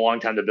it took them a long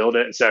time to build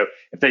it. And so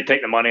if they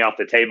take the money off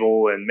the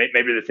table and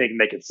maybe they're thinking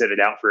they could sit it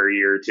out for a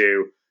year or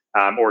two,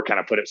 or kind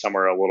of put it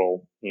somewhere a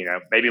little,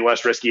 maybe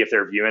less risky if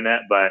they're viewing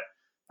it. But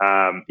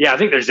I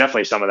think there's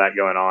definitely some of that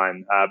going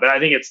on. But I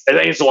think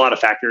it's a lot of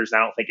factors. I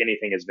don't think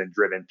anything has been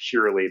driven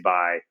purely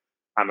by,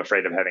 I'm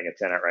afraid of having a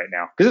tenant right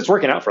now, because it's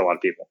working out for a lot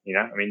of people.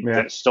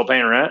 Tenants still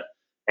paying rent,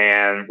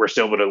 and we're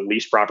still able to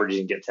lease properties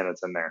and get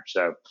tenants in there.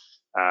 So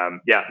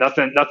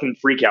nothing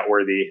freak out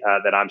worthy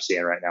that I'm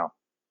seeing right now.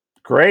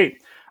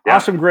 Great. Yeah.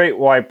 Awesome. Great.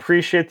 Well, I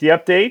appreciate the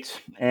update.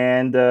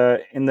 And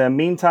in the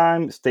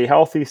meantime, stay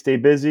healthy, stay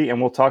busy,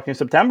 and we'll talk in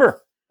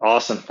September.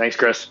 Awesome. Thanks,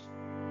 Chris.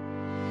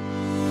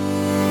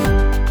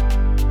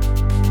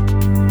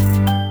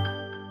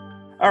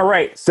 All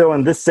right. So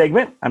in this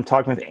segment, I'm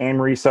talking with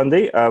Anne-Marie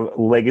Sunday of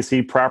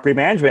Legacy Property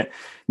Management.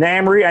 Now,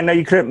 Anne-Marie, I know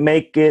you couldn't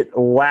make it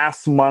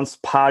last month's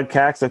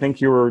podcast. I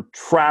think you were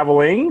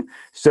traveling.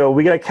 So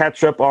we got to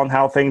catch up on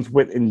how things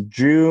went in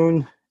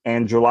June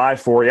and July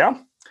for you.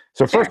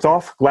 So first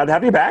off, glad to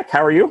have you back.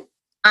 How are you?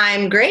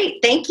 I'm great.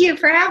 Thank you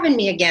for having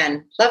me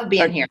again. Love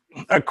being here.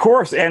 Of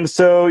course. And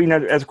so,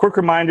 as a quick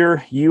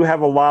reminder, you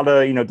have a lot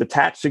of,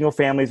 detached single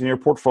families in your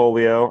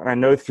portfolio. And I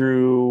know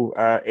through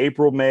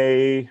April,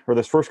 May, or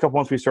this first couple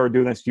months we started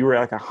doing this, you were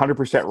at like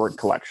 100% rent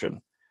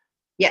collection.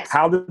 Yes.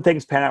 How did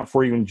things pan out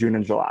for you in June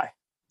and July?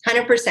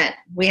 100%.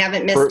 We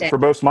haven't missed it. For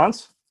both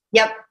months?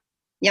 Yep.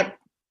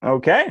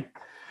 Okay.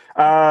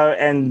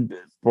 And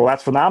well,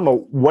 that's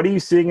phenomenal. What are you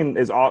seeing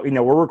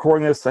we're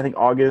recording this, I think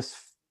August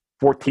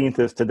 14th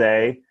is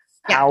today.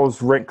 Yeah.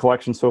 How's rent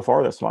collection so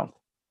far this month?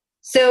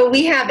 So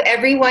we have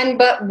everyone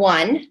but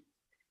one,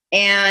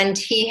 and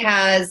he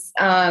has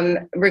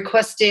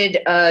requested,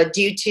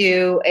 due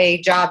to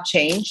a job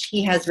change,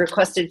 he has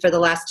requested for the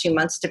last 2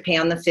 months to pay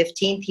on the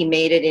 15th. He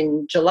made it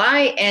in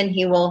July, and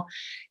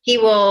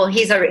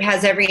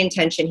has every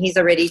intention. He's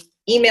already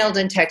emailed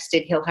and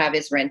texted he'll have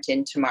his rent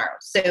in tomorrow.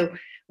 So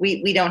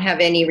we don't have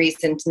any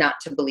reason not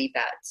to believe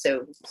that.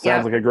 So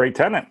sounds like a great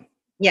tenant.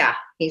 Yeah,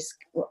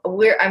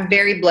 I'm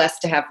very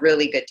blessed to have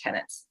really good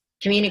tenants,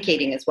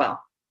 communicating as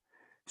well.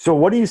 So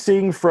what are you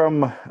seeing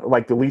from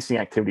like the leasing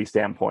activity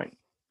standpoint?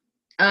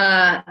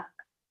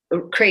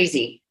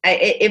 Crazy.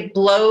 It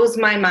blows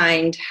my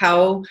mind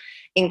how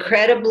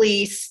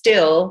incredibly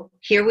still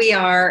here we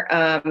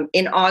are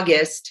in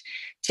August.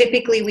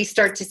 Typically we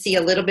start to see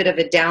a little bit of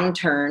a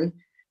downturn.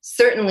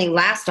 Certainly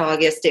last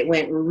August, it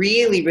went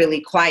really,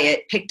 really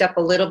quiet, picked up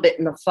a little bit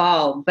in the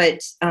fall, but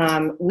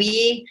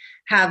we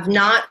have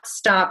not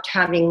stopped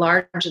having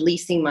large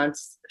leasing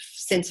months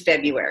since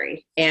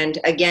February. And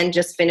again,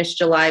 just finished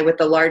July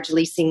with a large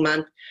leasing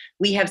month.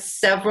 We have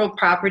several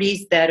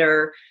properties that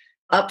are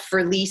up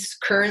for lease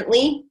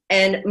currently,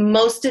 and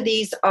most of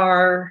these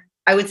are,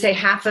 I would say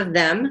half of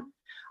them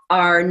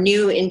are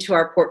new into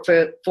our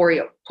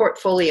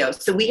portfolio.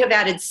 So we have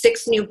added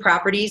 6 new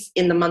properties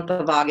in the month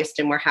of August,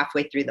 and we're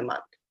halfway through the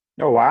month.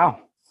 Oh, wow.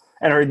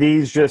 And are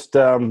these just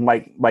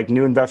like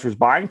new investors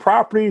buying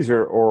properties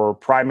or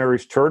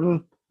primaries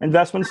turning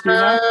investments doing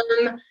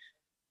that?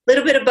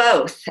 Little bit of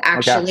both,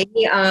 actually.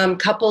 Okay.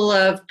 Couple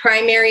of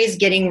primaries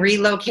getting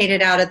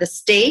relocated out of the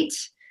state.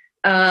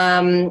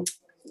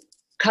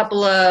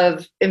 Couple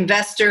of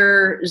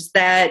investors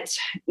that,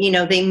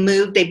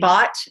 they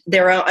bought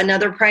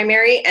another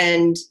primary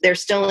and they're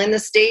still in the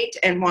state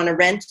and want to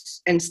rent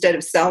instead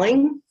of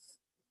selling.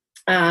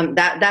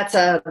 That's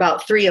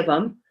about 3 of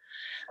them.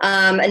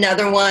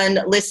 Another one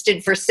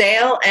listed for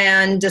sale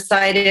and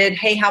decided,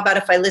 hey, how about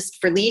if I list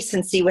for lease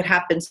and see what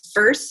happens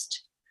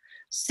first?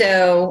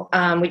 So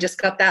we just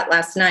got that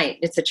last night.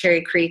 It's a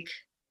Cherry Creek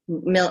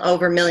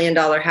over $1 million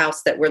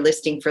house that we're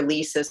listing for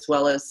lease, as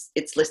well as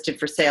it's listed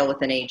for sale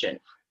with an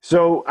agent.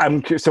 So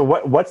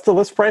what's the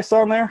list price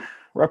on there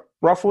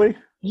roughly?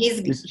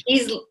 He's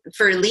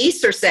for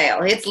lease or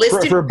sale. It's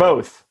listed for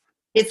both.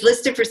 It's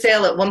listed for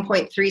sale at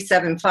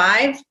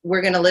 1.375.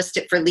 We're going to list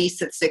it for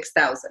lease at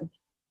 $6,000.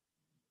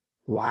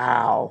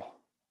 Wow.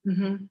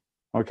 Mm-hmm.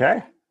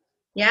 Okay.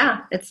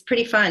 Yeah, it's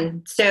pretty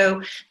fun.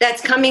 So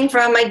that's coming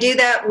from, I do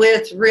that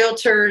with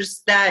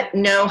realtors that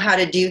know how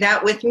to do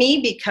that with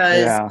me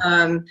because,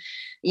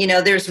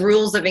 there's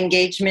rules of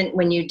engagement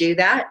when you do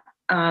that.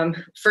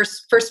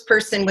 First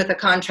person with a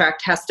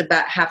contract has to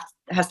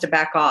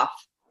back off.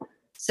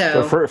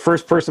 So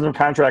first person in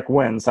contract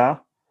wins, huh?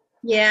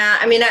 Yeah,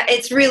 I mean,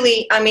 it's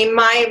really,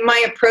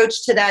 my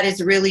approach to that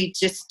is really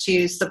just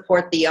to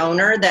support the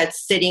owner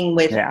that's sitting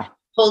with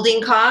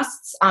holding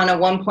costs on a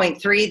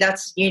 1.3.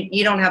 That's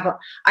you don't have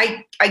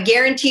I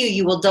guarantee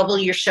you will double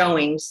your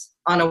showings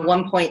on a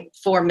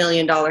 $1.4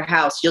 million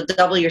house. You'll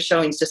double your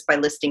showings just by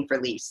listing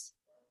for lease.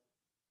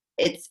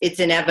 It's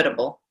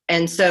inevitable.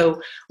 And so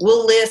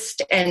we'll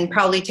list and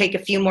probably take a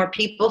few more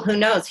people. Who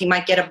knows? He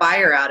might get a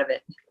buyer out of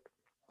it.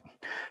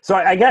 So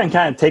I got to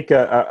kind of take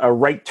a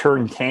right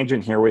turn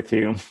tangent here with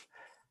you.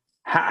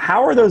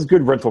 How are those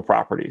good rental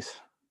properties?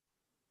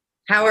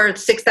 How are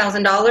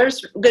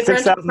 $6,000 good?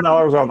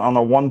 $6,000 on a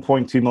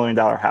 $1.2 million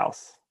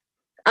house.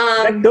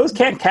 Those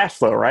can't cash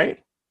flow,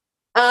 right?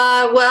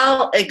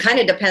 Well, it kind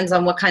of depends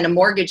on what kind of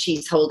mortgage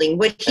he's holding.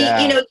 Which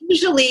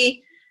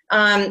usually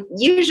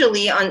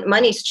on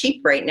money's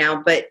cheap right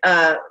now, but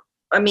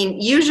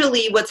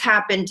usually what's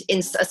happened in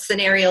a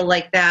scenario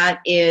like that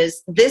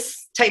is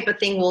this type of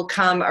thing will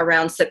come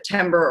around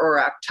September or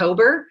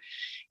October.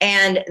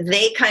 And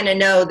they kind of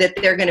know that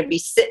they're going to be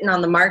sitting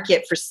on the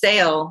market for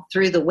sale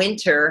through the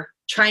winter,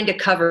 trying to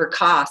cover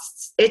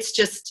costs. It's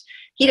just,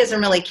 he doesn't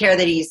really care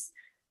that he's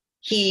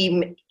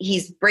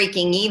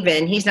breaking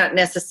even. He's not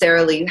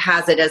necessarily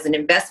has it as an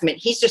investment.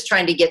 He's just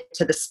trying to get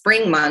to the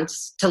spring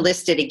months to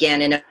list it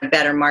again in a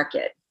better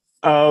market.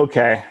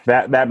 Okay,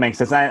 that makes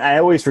sense. I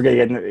always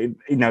forget,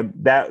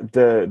 that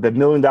the $1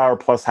 million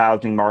plus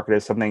housing market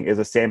is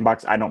a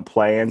sandbox I don't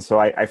play in. So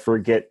I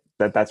forget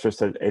that's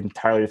just an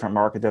entirely different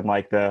market than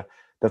like the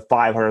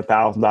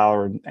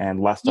 $500,000 and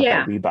less stuff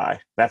that we buy.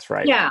 That's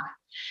right. Yeah.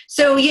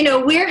 So,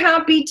 we're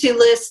happy to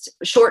list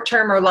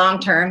short-term or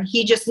long-term.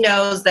 He just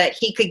knows that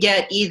he could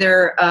get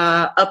either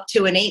up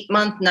to an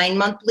 8-month,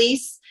 9-month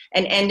lease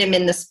and end him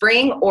in the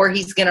spring, or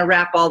he's going to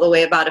wrap all the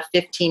way about a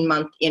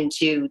 15-month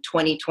into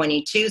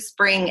 2022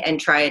 spring and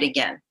try it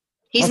again.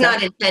 He's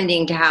not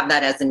intending to have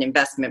that as an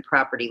investment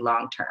property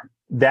long-term.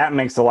 That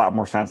makes a lot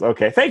more sense.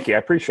 Okay. Thank you. I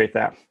appreciate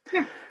that.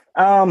 Yeah.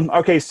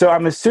 Okay. So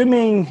I'm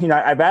assuming,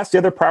 I've asked the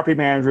other property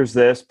managers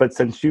this, but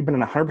since you've been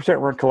in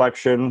 100% rent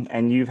collection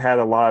and you've had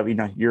a lot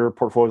of, your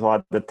portfolio's a lot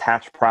of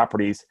detached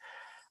properties,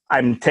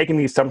 I'm taking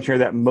the assumption here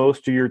that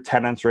most of your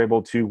tenants are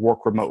able to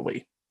work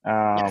remotely.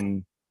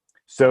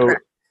 So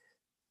correct.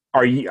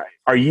 Are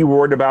you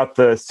worried about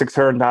the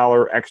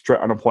 $600 extra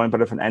unemployment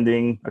benefit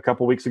ending a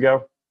couple weeks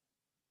ago?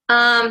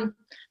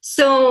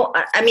 So,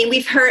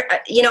 we've heard,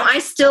 I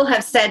still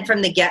have said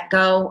from the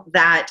get-go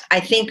that I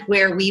think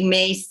where we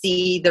may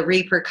see the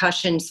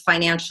repercussions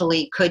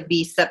financially could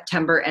be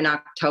September and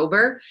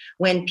October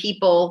when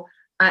people,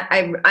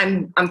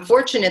 I'm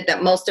fortunate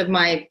that most of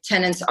my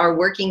tenants are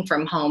working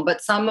from home,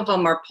 but some of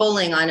them are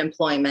pulling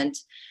unemployment.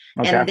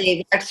 Okay. And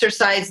they've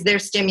exercised their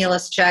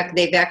stimulus check.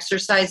 They've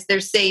exercised their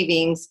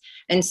savings.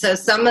 And so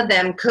some of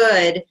them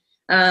could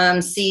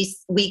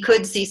we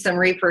could see some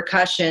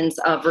repercussions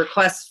of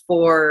requests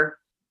for,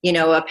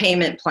 a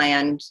payment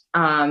plan,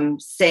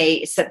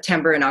 say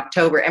September and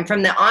October. And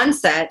from the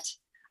onset,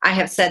 I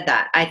have said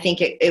that. I think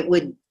it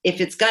would,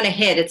 if it's going to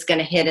hit, it's going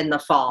to hit in the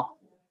fall.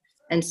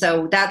 And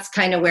so that's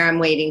kind of where I'm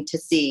waiting to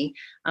see,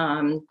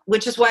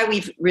 which is why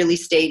we've really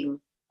stayed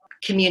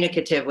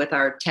communicative with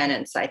our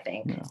tenants, I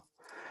think. Yeah.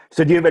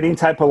 So do you have any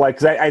type of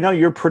because I know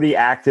you're pretty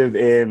active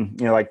in,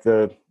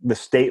 the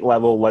state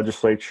level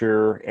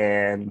legislature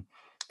and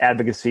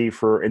advocacy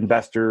for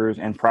investors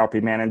and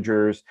property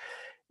managers.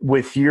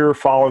 With your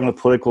following the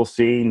political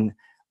scene,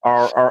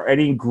 are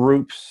any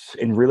groups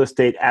in real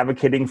estate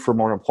advocating for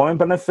more employment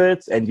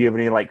benefits? And do you have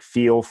any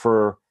feel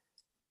for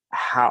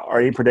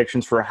any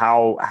predictions for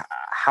how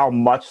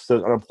much the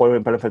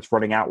unemployment benefits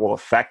running out will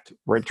affect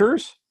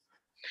renters?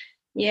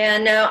 Yeah,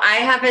 no, I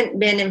haven't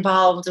been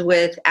involved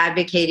with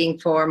advocating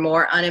for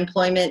more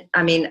unemployment.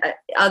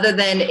 Other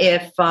than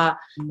if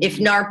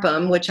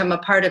NARPM, which I'm a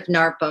part of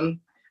NARPM,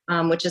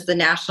 which is the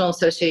National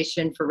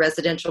Association for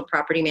Residential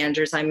Property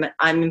Managers,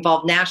 I'm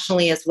involved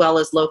nationally as well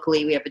as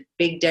locally. We have a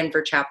big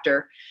Denver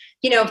chapter.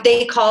 If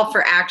they call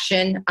for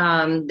action,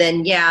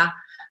 then yeah.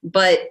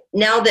 But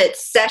now that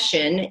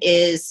session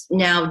is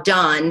now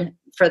done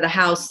for the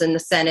House and the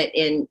Senate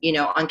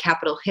on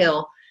Capitol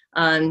Hill,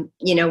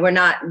 we're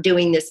not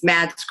doing this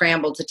mad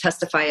scramble to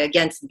testify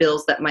against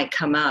bills that might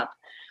come up.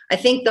 I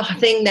think the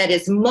thing that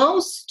is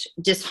most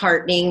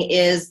disheartening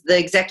is the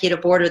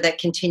executive order that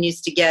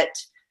continues to get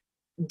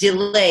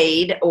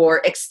delayed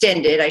or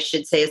extended, I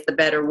should say is the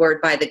better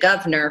word, by the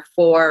governor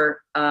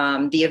for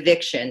the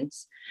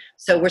evictions.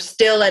 So we're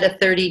still at a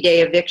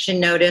 30-day eviction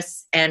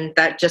notice, and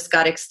that just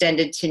got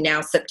extended to now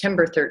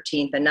September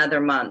 13th,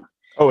 another month.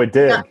 Oh, it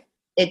did?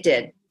 It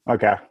did.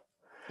 Okay.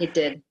 It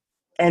did.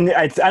 And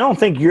I don't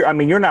think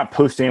you're not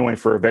posting anyone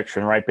for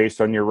eviction, right?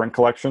 Based on your rent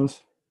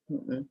collections?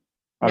 Mm-mm.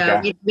 Okay.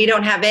 No, we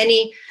don't have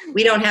any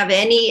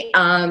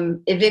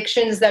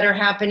evictions that are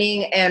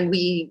happening. And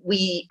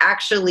we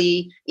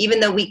actually, even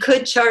though we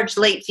could charge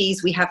late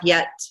fees, we have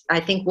yet, I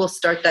think we'll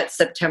start that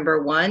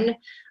September 1.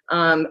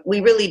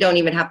 We really don't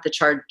even have to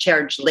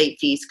charge late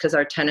fees because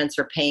our tenants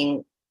are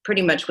paying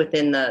pretty much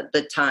within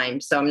the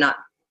time. So I'm not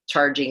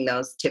charging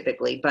those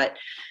typically, but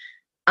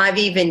I've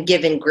even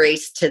given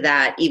grace to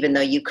that, even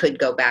though you could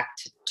go back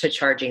to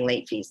charging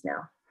late fees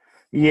now.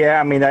 Yeah,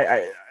 I mean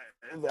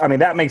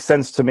that makes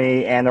sense to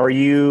me. And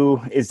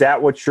is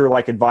that what you're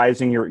like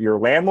advising your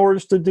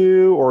landlords to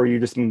do, or are you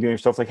just doing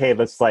yourself like, hey,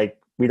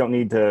 we don't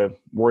need to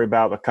worry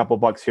about a couple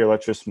bucks here.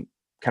 Let's just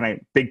kind of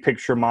big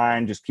picture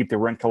mind, just keep the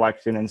rent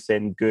collection and stay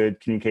in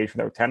good communication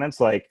with our tenants.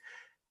 Like,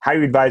 how are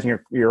you advising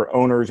your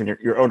owners and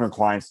your owner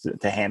clients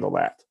to handle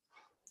that?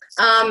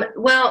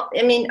 Well,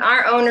 I mean,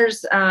 our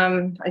owners,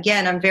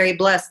 again, I'm very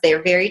blessed. They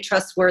are very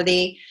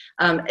trustworthy.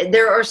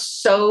 There are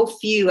so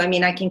few, I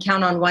mean, I can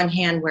count on one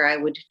hand where I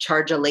would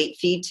charge a late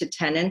fee to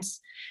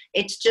tenants.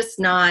 It's just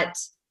not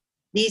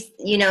these,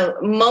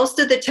 most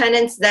of the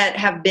tenants that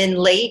have been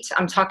late,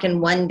 I'm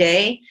talking one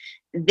day,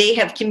 they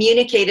have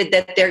communicated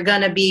that they're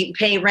going to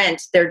pay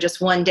rent. They're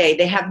just one day.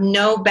 They have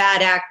no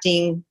bad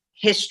acting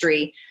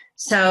history.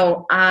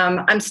 So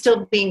I'm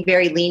still being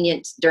very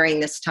lenient during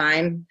this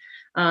time.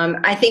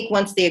 I think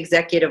once the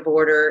executive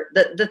order,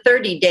 the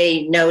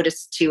 30-day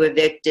notice to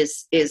evict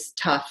is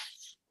tough.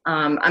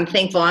 I'm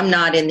thankful I'm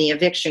not in the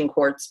eviction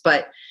courts,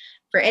 but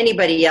for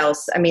anybody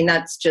else, I mean,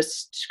 that's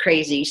just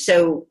crazy.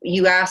 So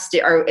you asked,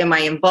 am I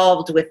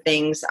involved with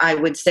things? I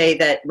would say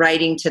that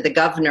writing to the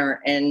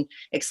governor and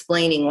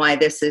explaining why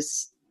this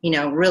is,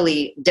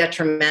 really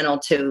detrimental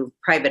to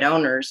private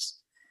owners.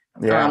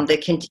 Yeah. The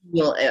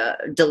continual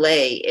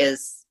delay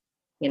is,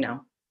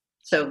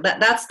 so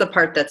that's the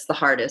part that's the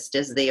hardest,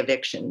 is the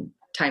eviction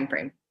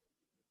timeframe.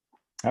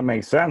 That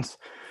makes sense.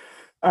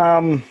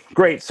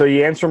 Great. So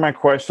you answered my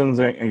questions.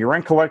 Your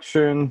rent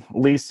collection,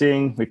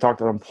 leasing, we talked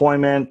about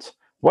employment.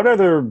 What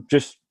other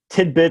just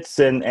tidbits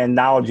and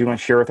knowledge you want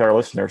to share with our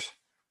listeners?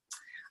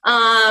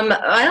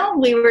 Well,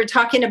 we were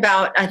talking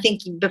about, I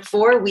think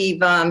before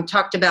we've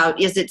talked about,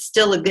 is it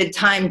still a good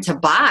time to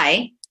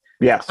buy?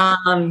 Yes.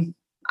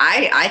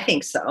 I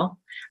think so.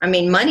 I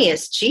mean, money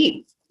is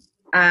cheap.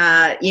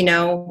 And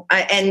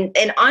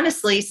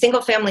honestly,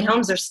 single family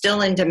homes are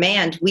still in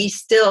demand. We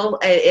still,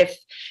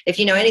 if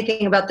you know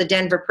anything about the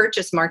Denver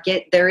purchase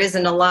market, there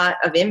isn't a lot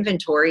of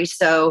inventory.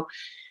 So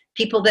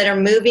people that are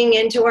moving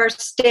into our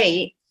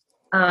state,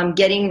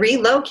 getting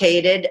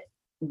relocated,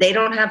 they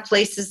don't have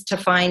places to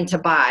find to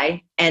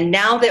buy. And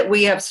now that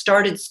we have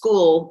started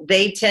school,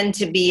 they tend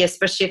to be,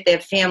 especially if they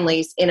have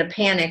families, in a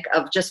panic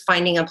of just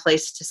finding a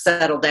place to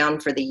settle down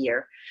for the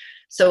year.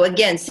 So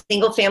again,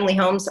 single family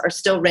homes are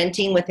still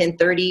renting within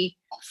 30,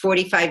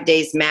 45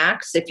 days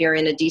max if you're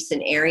in a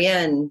decent area.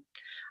 And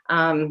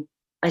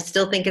I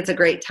still think it's a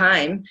great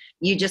time.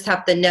 You just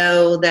have to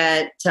know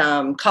that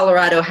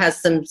Colorado has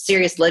some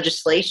serious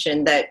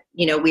legislation that,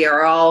 we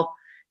are all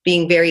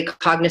being very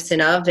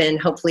cognizant of,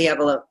 and hopefully have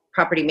a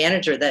property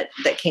manager that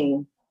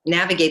can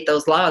navigate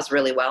those laws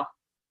really well.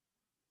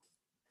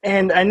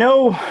 And I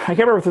know, I can't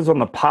remember if this was on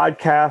the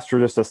podcast or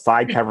just a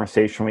side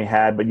conversation we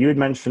had, but you had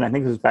mentioned, I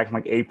think this was back in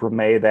like April,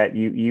 May, that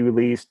you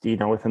leased,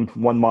 within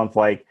 1 month,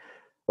 like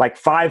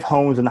 5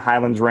 homes in the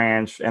Highlands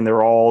Ranch, and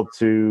they're all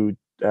to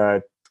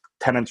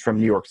tenants from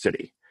New York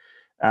City.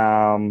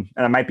 And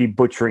I might be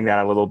butchering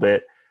that a little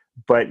bit,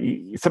 but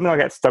something like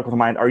that stuck with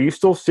my mind. Are you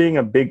still seeing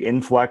a big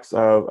influx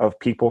of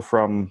people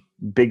from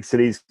big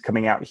cities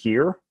coming out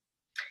here?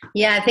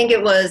 Yeah, I think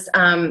it was,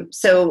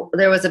 so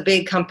there was a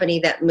big company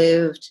that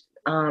moved,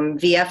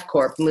 VF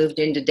Corp moved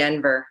into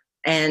Denver,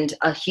 and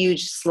a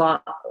huge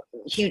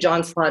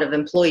onslaught of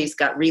employees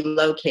got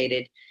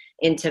relocated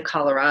into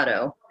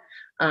Colorado.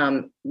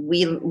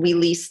 We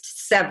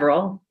leased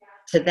several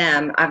to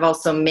them. I've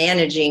also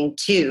managing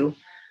 2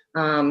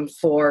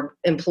 for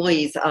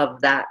employees of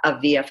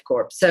VF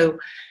Corp. So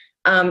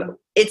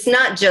it's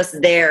not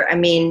just there. I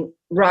mean,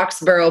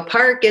 Roxborough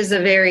Park is a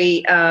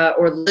very,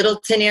 or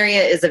Littleton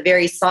area is a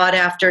very sought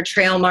after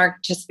trail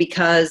mark, just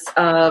because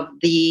of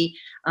the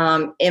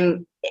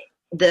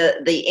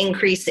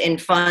increase in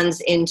funds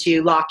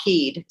into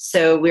Lockheed.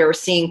 So we were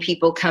seeing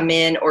people come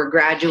in, or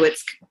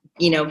graduates,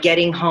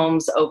 getting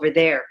homes over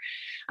there.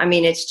 I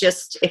mean, it's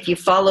just, if you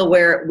follow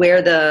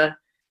where the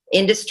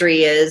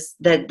industry is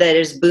that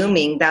is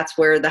booming, that's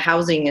where the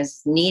housing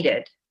is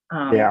needed.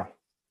 Yeah.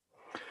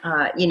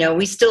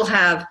 We still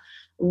have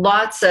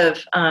lots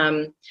of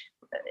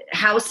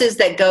houses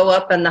that go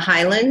up in the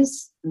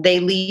Highlands they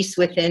lease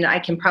within, I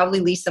can probably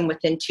lease them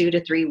within 2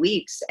 to 3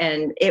 weeks.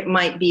 And it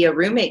might be a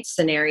roommate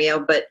scenario,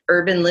 but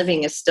urban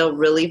living is still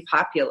really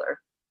popular.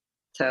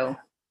 So.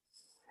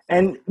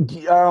 And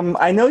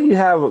I know you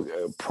have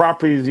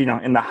properties,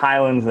 in the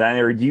Highlands, that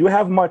area. Do you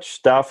have much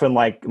stuff in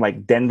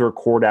like Denver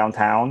core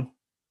downtown,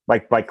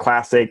 like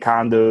Class A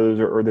condos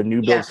or the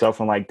new build stuff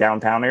in like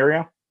downtown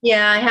area?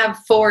 Yeah, I have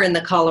 4 in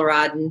the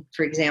Coloradan,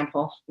 for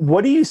example.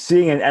 What are you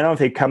seeing? And I don't know if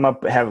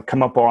they have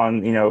come up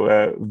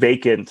on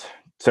vacant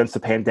since the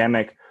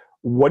pandemic.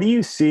 What are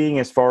you seeing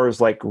as far as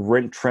like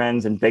rent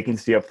trends and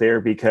vacancy up there?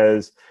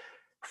 Because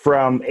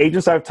from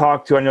agents I've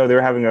talked to, I know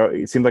they're having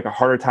it seems like a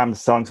harder time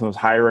selling some of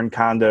those higher end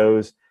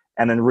condos.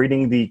 And then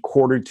reading the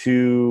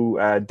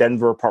Q2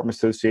 Denver Apartment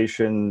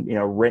Association,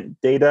 rent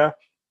data,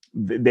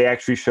 they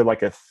actually showed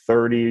like a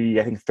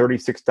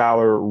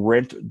 $36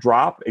 rent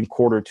drop in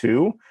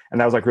Q2.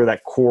 And that was like really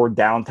that core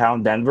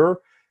downtown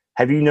Denver.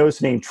 Have you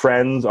noticed any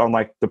trends on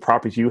like the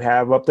properties you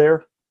have up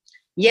there?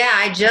 Yeah,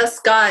 I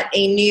just got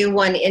a new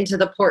one into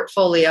the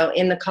portfolio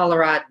in the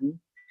Coloradan.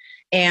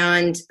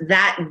 And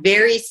that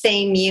very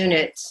same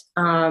unit,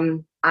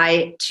 2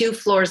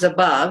 floors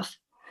above,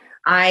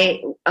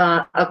 I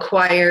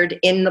acquired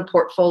in the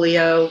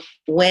portfolio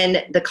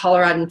when the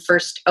Coloradan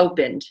first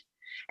opened.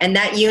 And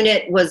that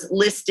unit was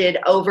listed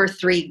over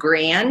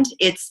 $3,000.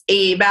 It's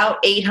about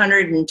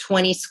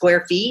 820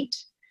 square feet.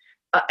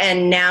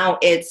 And now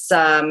it's,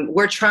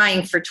 we're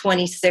trying for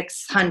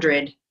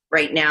 2,600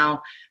 right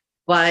now.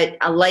 But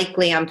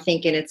likely I'm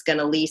thinking it's going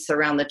to lease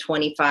around the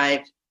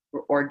 25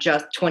 or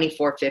just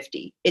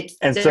 2450.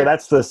 So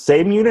that's the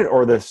same unit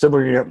or the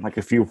similar unit, like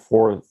a few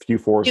floors?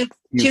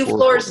 Two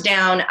floors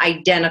down,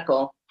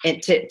 identical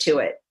to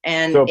it.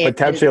 And so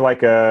potentially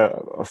like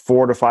a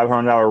 $400 to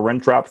 $500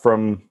 rent drop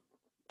from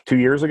 2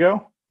 years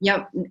ago?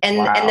 Yep. And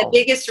the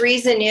biggest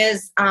reason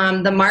is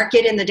the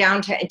market in the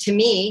downtown, to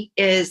me,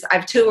 is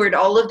I've toured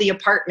all of the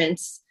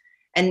apartments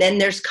and then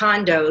there's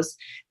condos.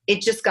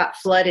 It just got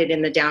flooded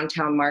in the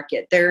downtown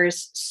market.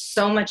 There's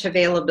so much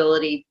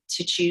availability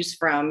to choose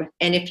from.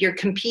 And if you're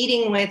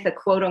competing with a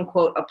quote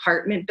unquote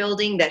apartment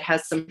building that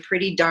has some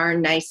pretty darn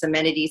nice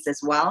amenities as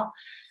well,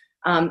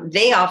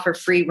 they offer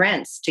free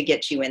rents to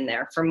get you in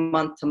there from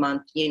month to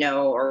month,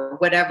 or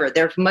whatever.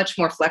 They're much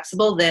more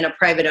flexible than a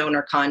private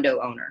owner condo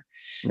owner.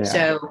 Yeah.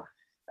 So,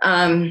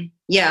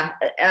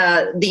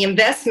 the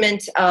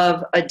investment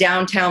of a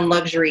downtown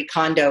luxury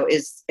condo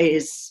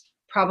is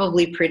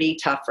probably pretty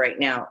tough right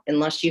now,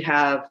 unless you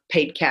have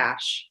paid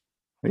cash.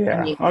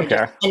 Yeah.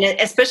 Okay. And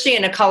especially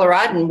in a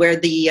Coloradan where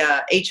the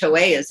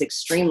HOA is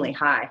extremely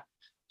high.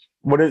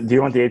 Do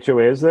you want the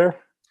HOAs there?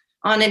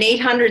 On an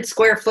 800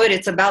 square foot,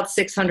 it's about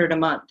 $600 a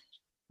month.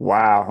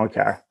 Wow.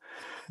 Okay.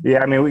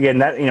 Yeah. I mean, again,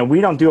 that,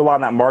 we don't do a lot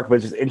in that market, but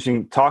it's just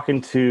interesting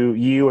talking to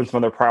you and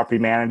some other property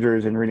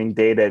managers and reading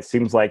data. It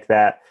seems like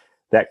that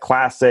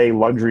Class A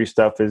luxury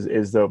stuff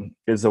is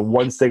the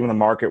one segment of the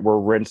market where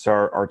rents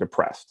are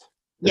depressed.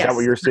 Is that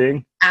what you're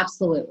seeing?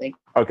 Absolutely.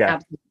 Okay.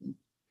 Absolutely.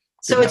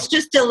 So it's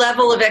just a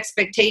level of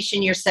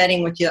expectation you're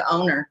setting with your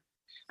owner.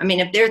 I mean,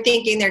 if they're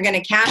thinking they're going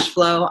to cash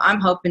flow, I'm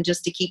hoping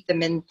just to keep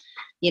them in,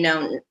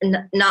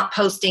 not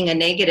posting a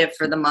negative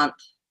for the month.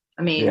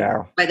 I mean,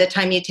 by the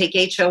time you take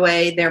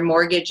HOA, their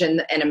mortgage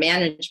and a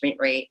management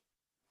rate,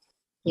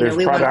 there's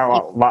probably not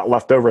a lot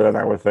left over than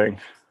I would think.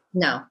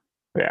 No.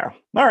 Yeah.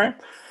 All right.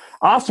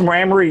 Awesome,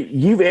 Anne-Marie.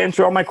 You've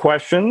answered all my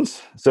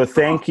questions. So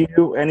thank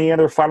you. Any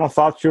other final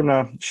thoughts you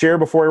want to share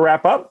before we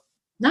wrap up?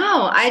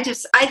 No, I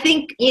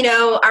think,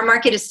 our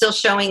market is still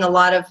showing a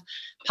lot of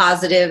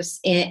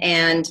positives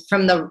and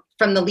from the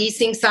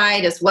leasing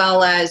side, as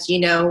well as,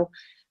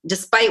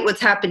 despite what's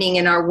happening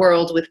in our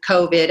world with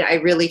COVID, I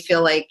really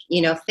feel like,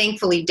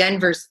 thankfully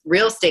Denver's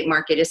real estate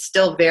market is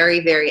still very,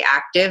 very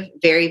active,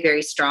 very,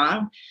 very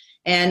strong.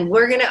 And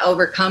we're going to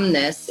overcome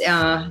this,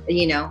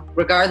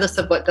 regardless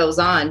of what goes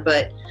on.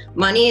 But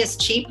money is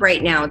cheap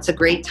right now. It's a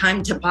great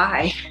time to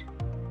buy.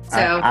 So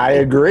I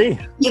agree.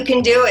 You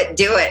can do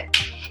it.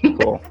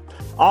 Cool.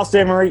 Awesome,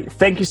 Anne-Marie.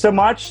 Thank you so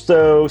much.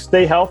 So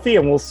stay healthy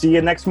and we'll see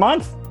you next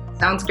month.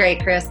 Sounds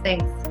great, Chris.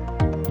 Thanks.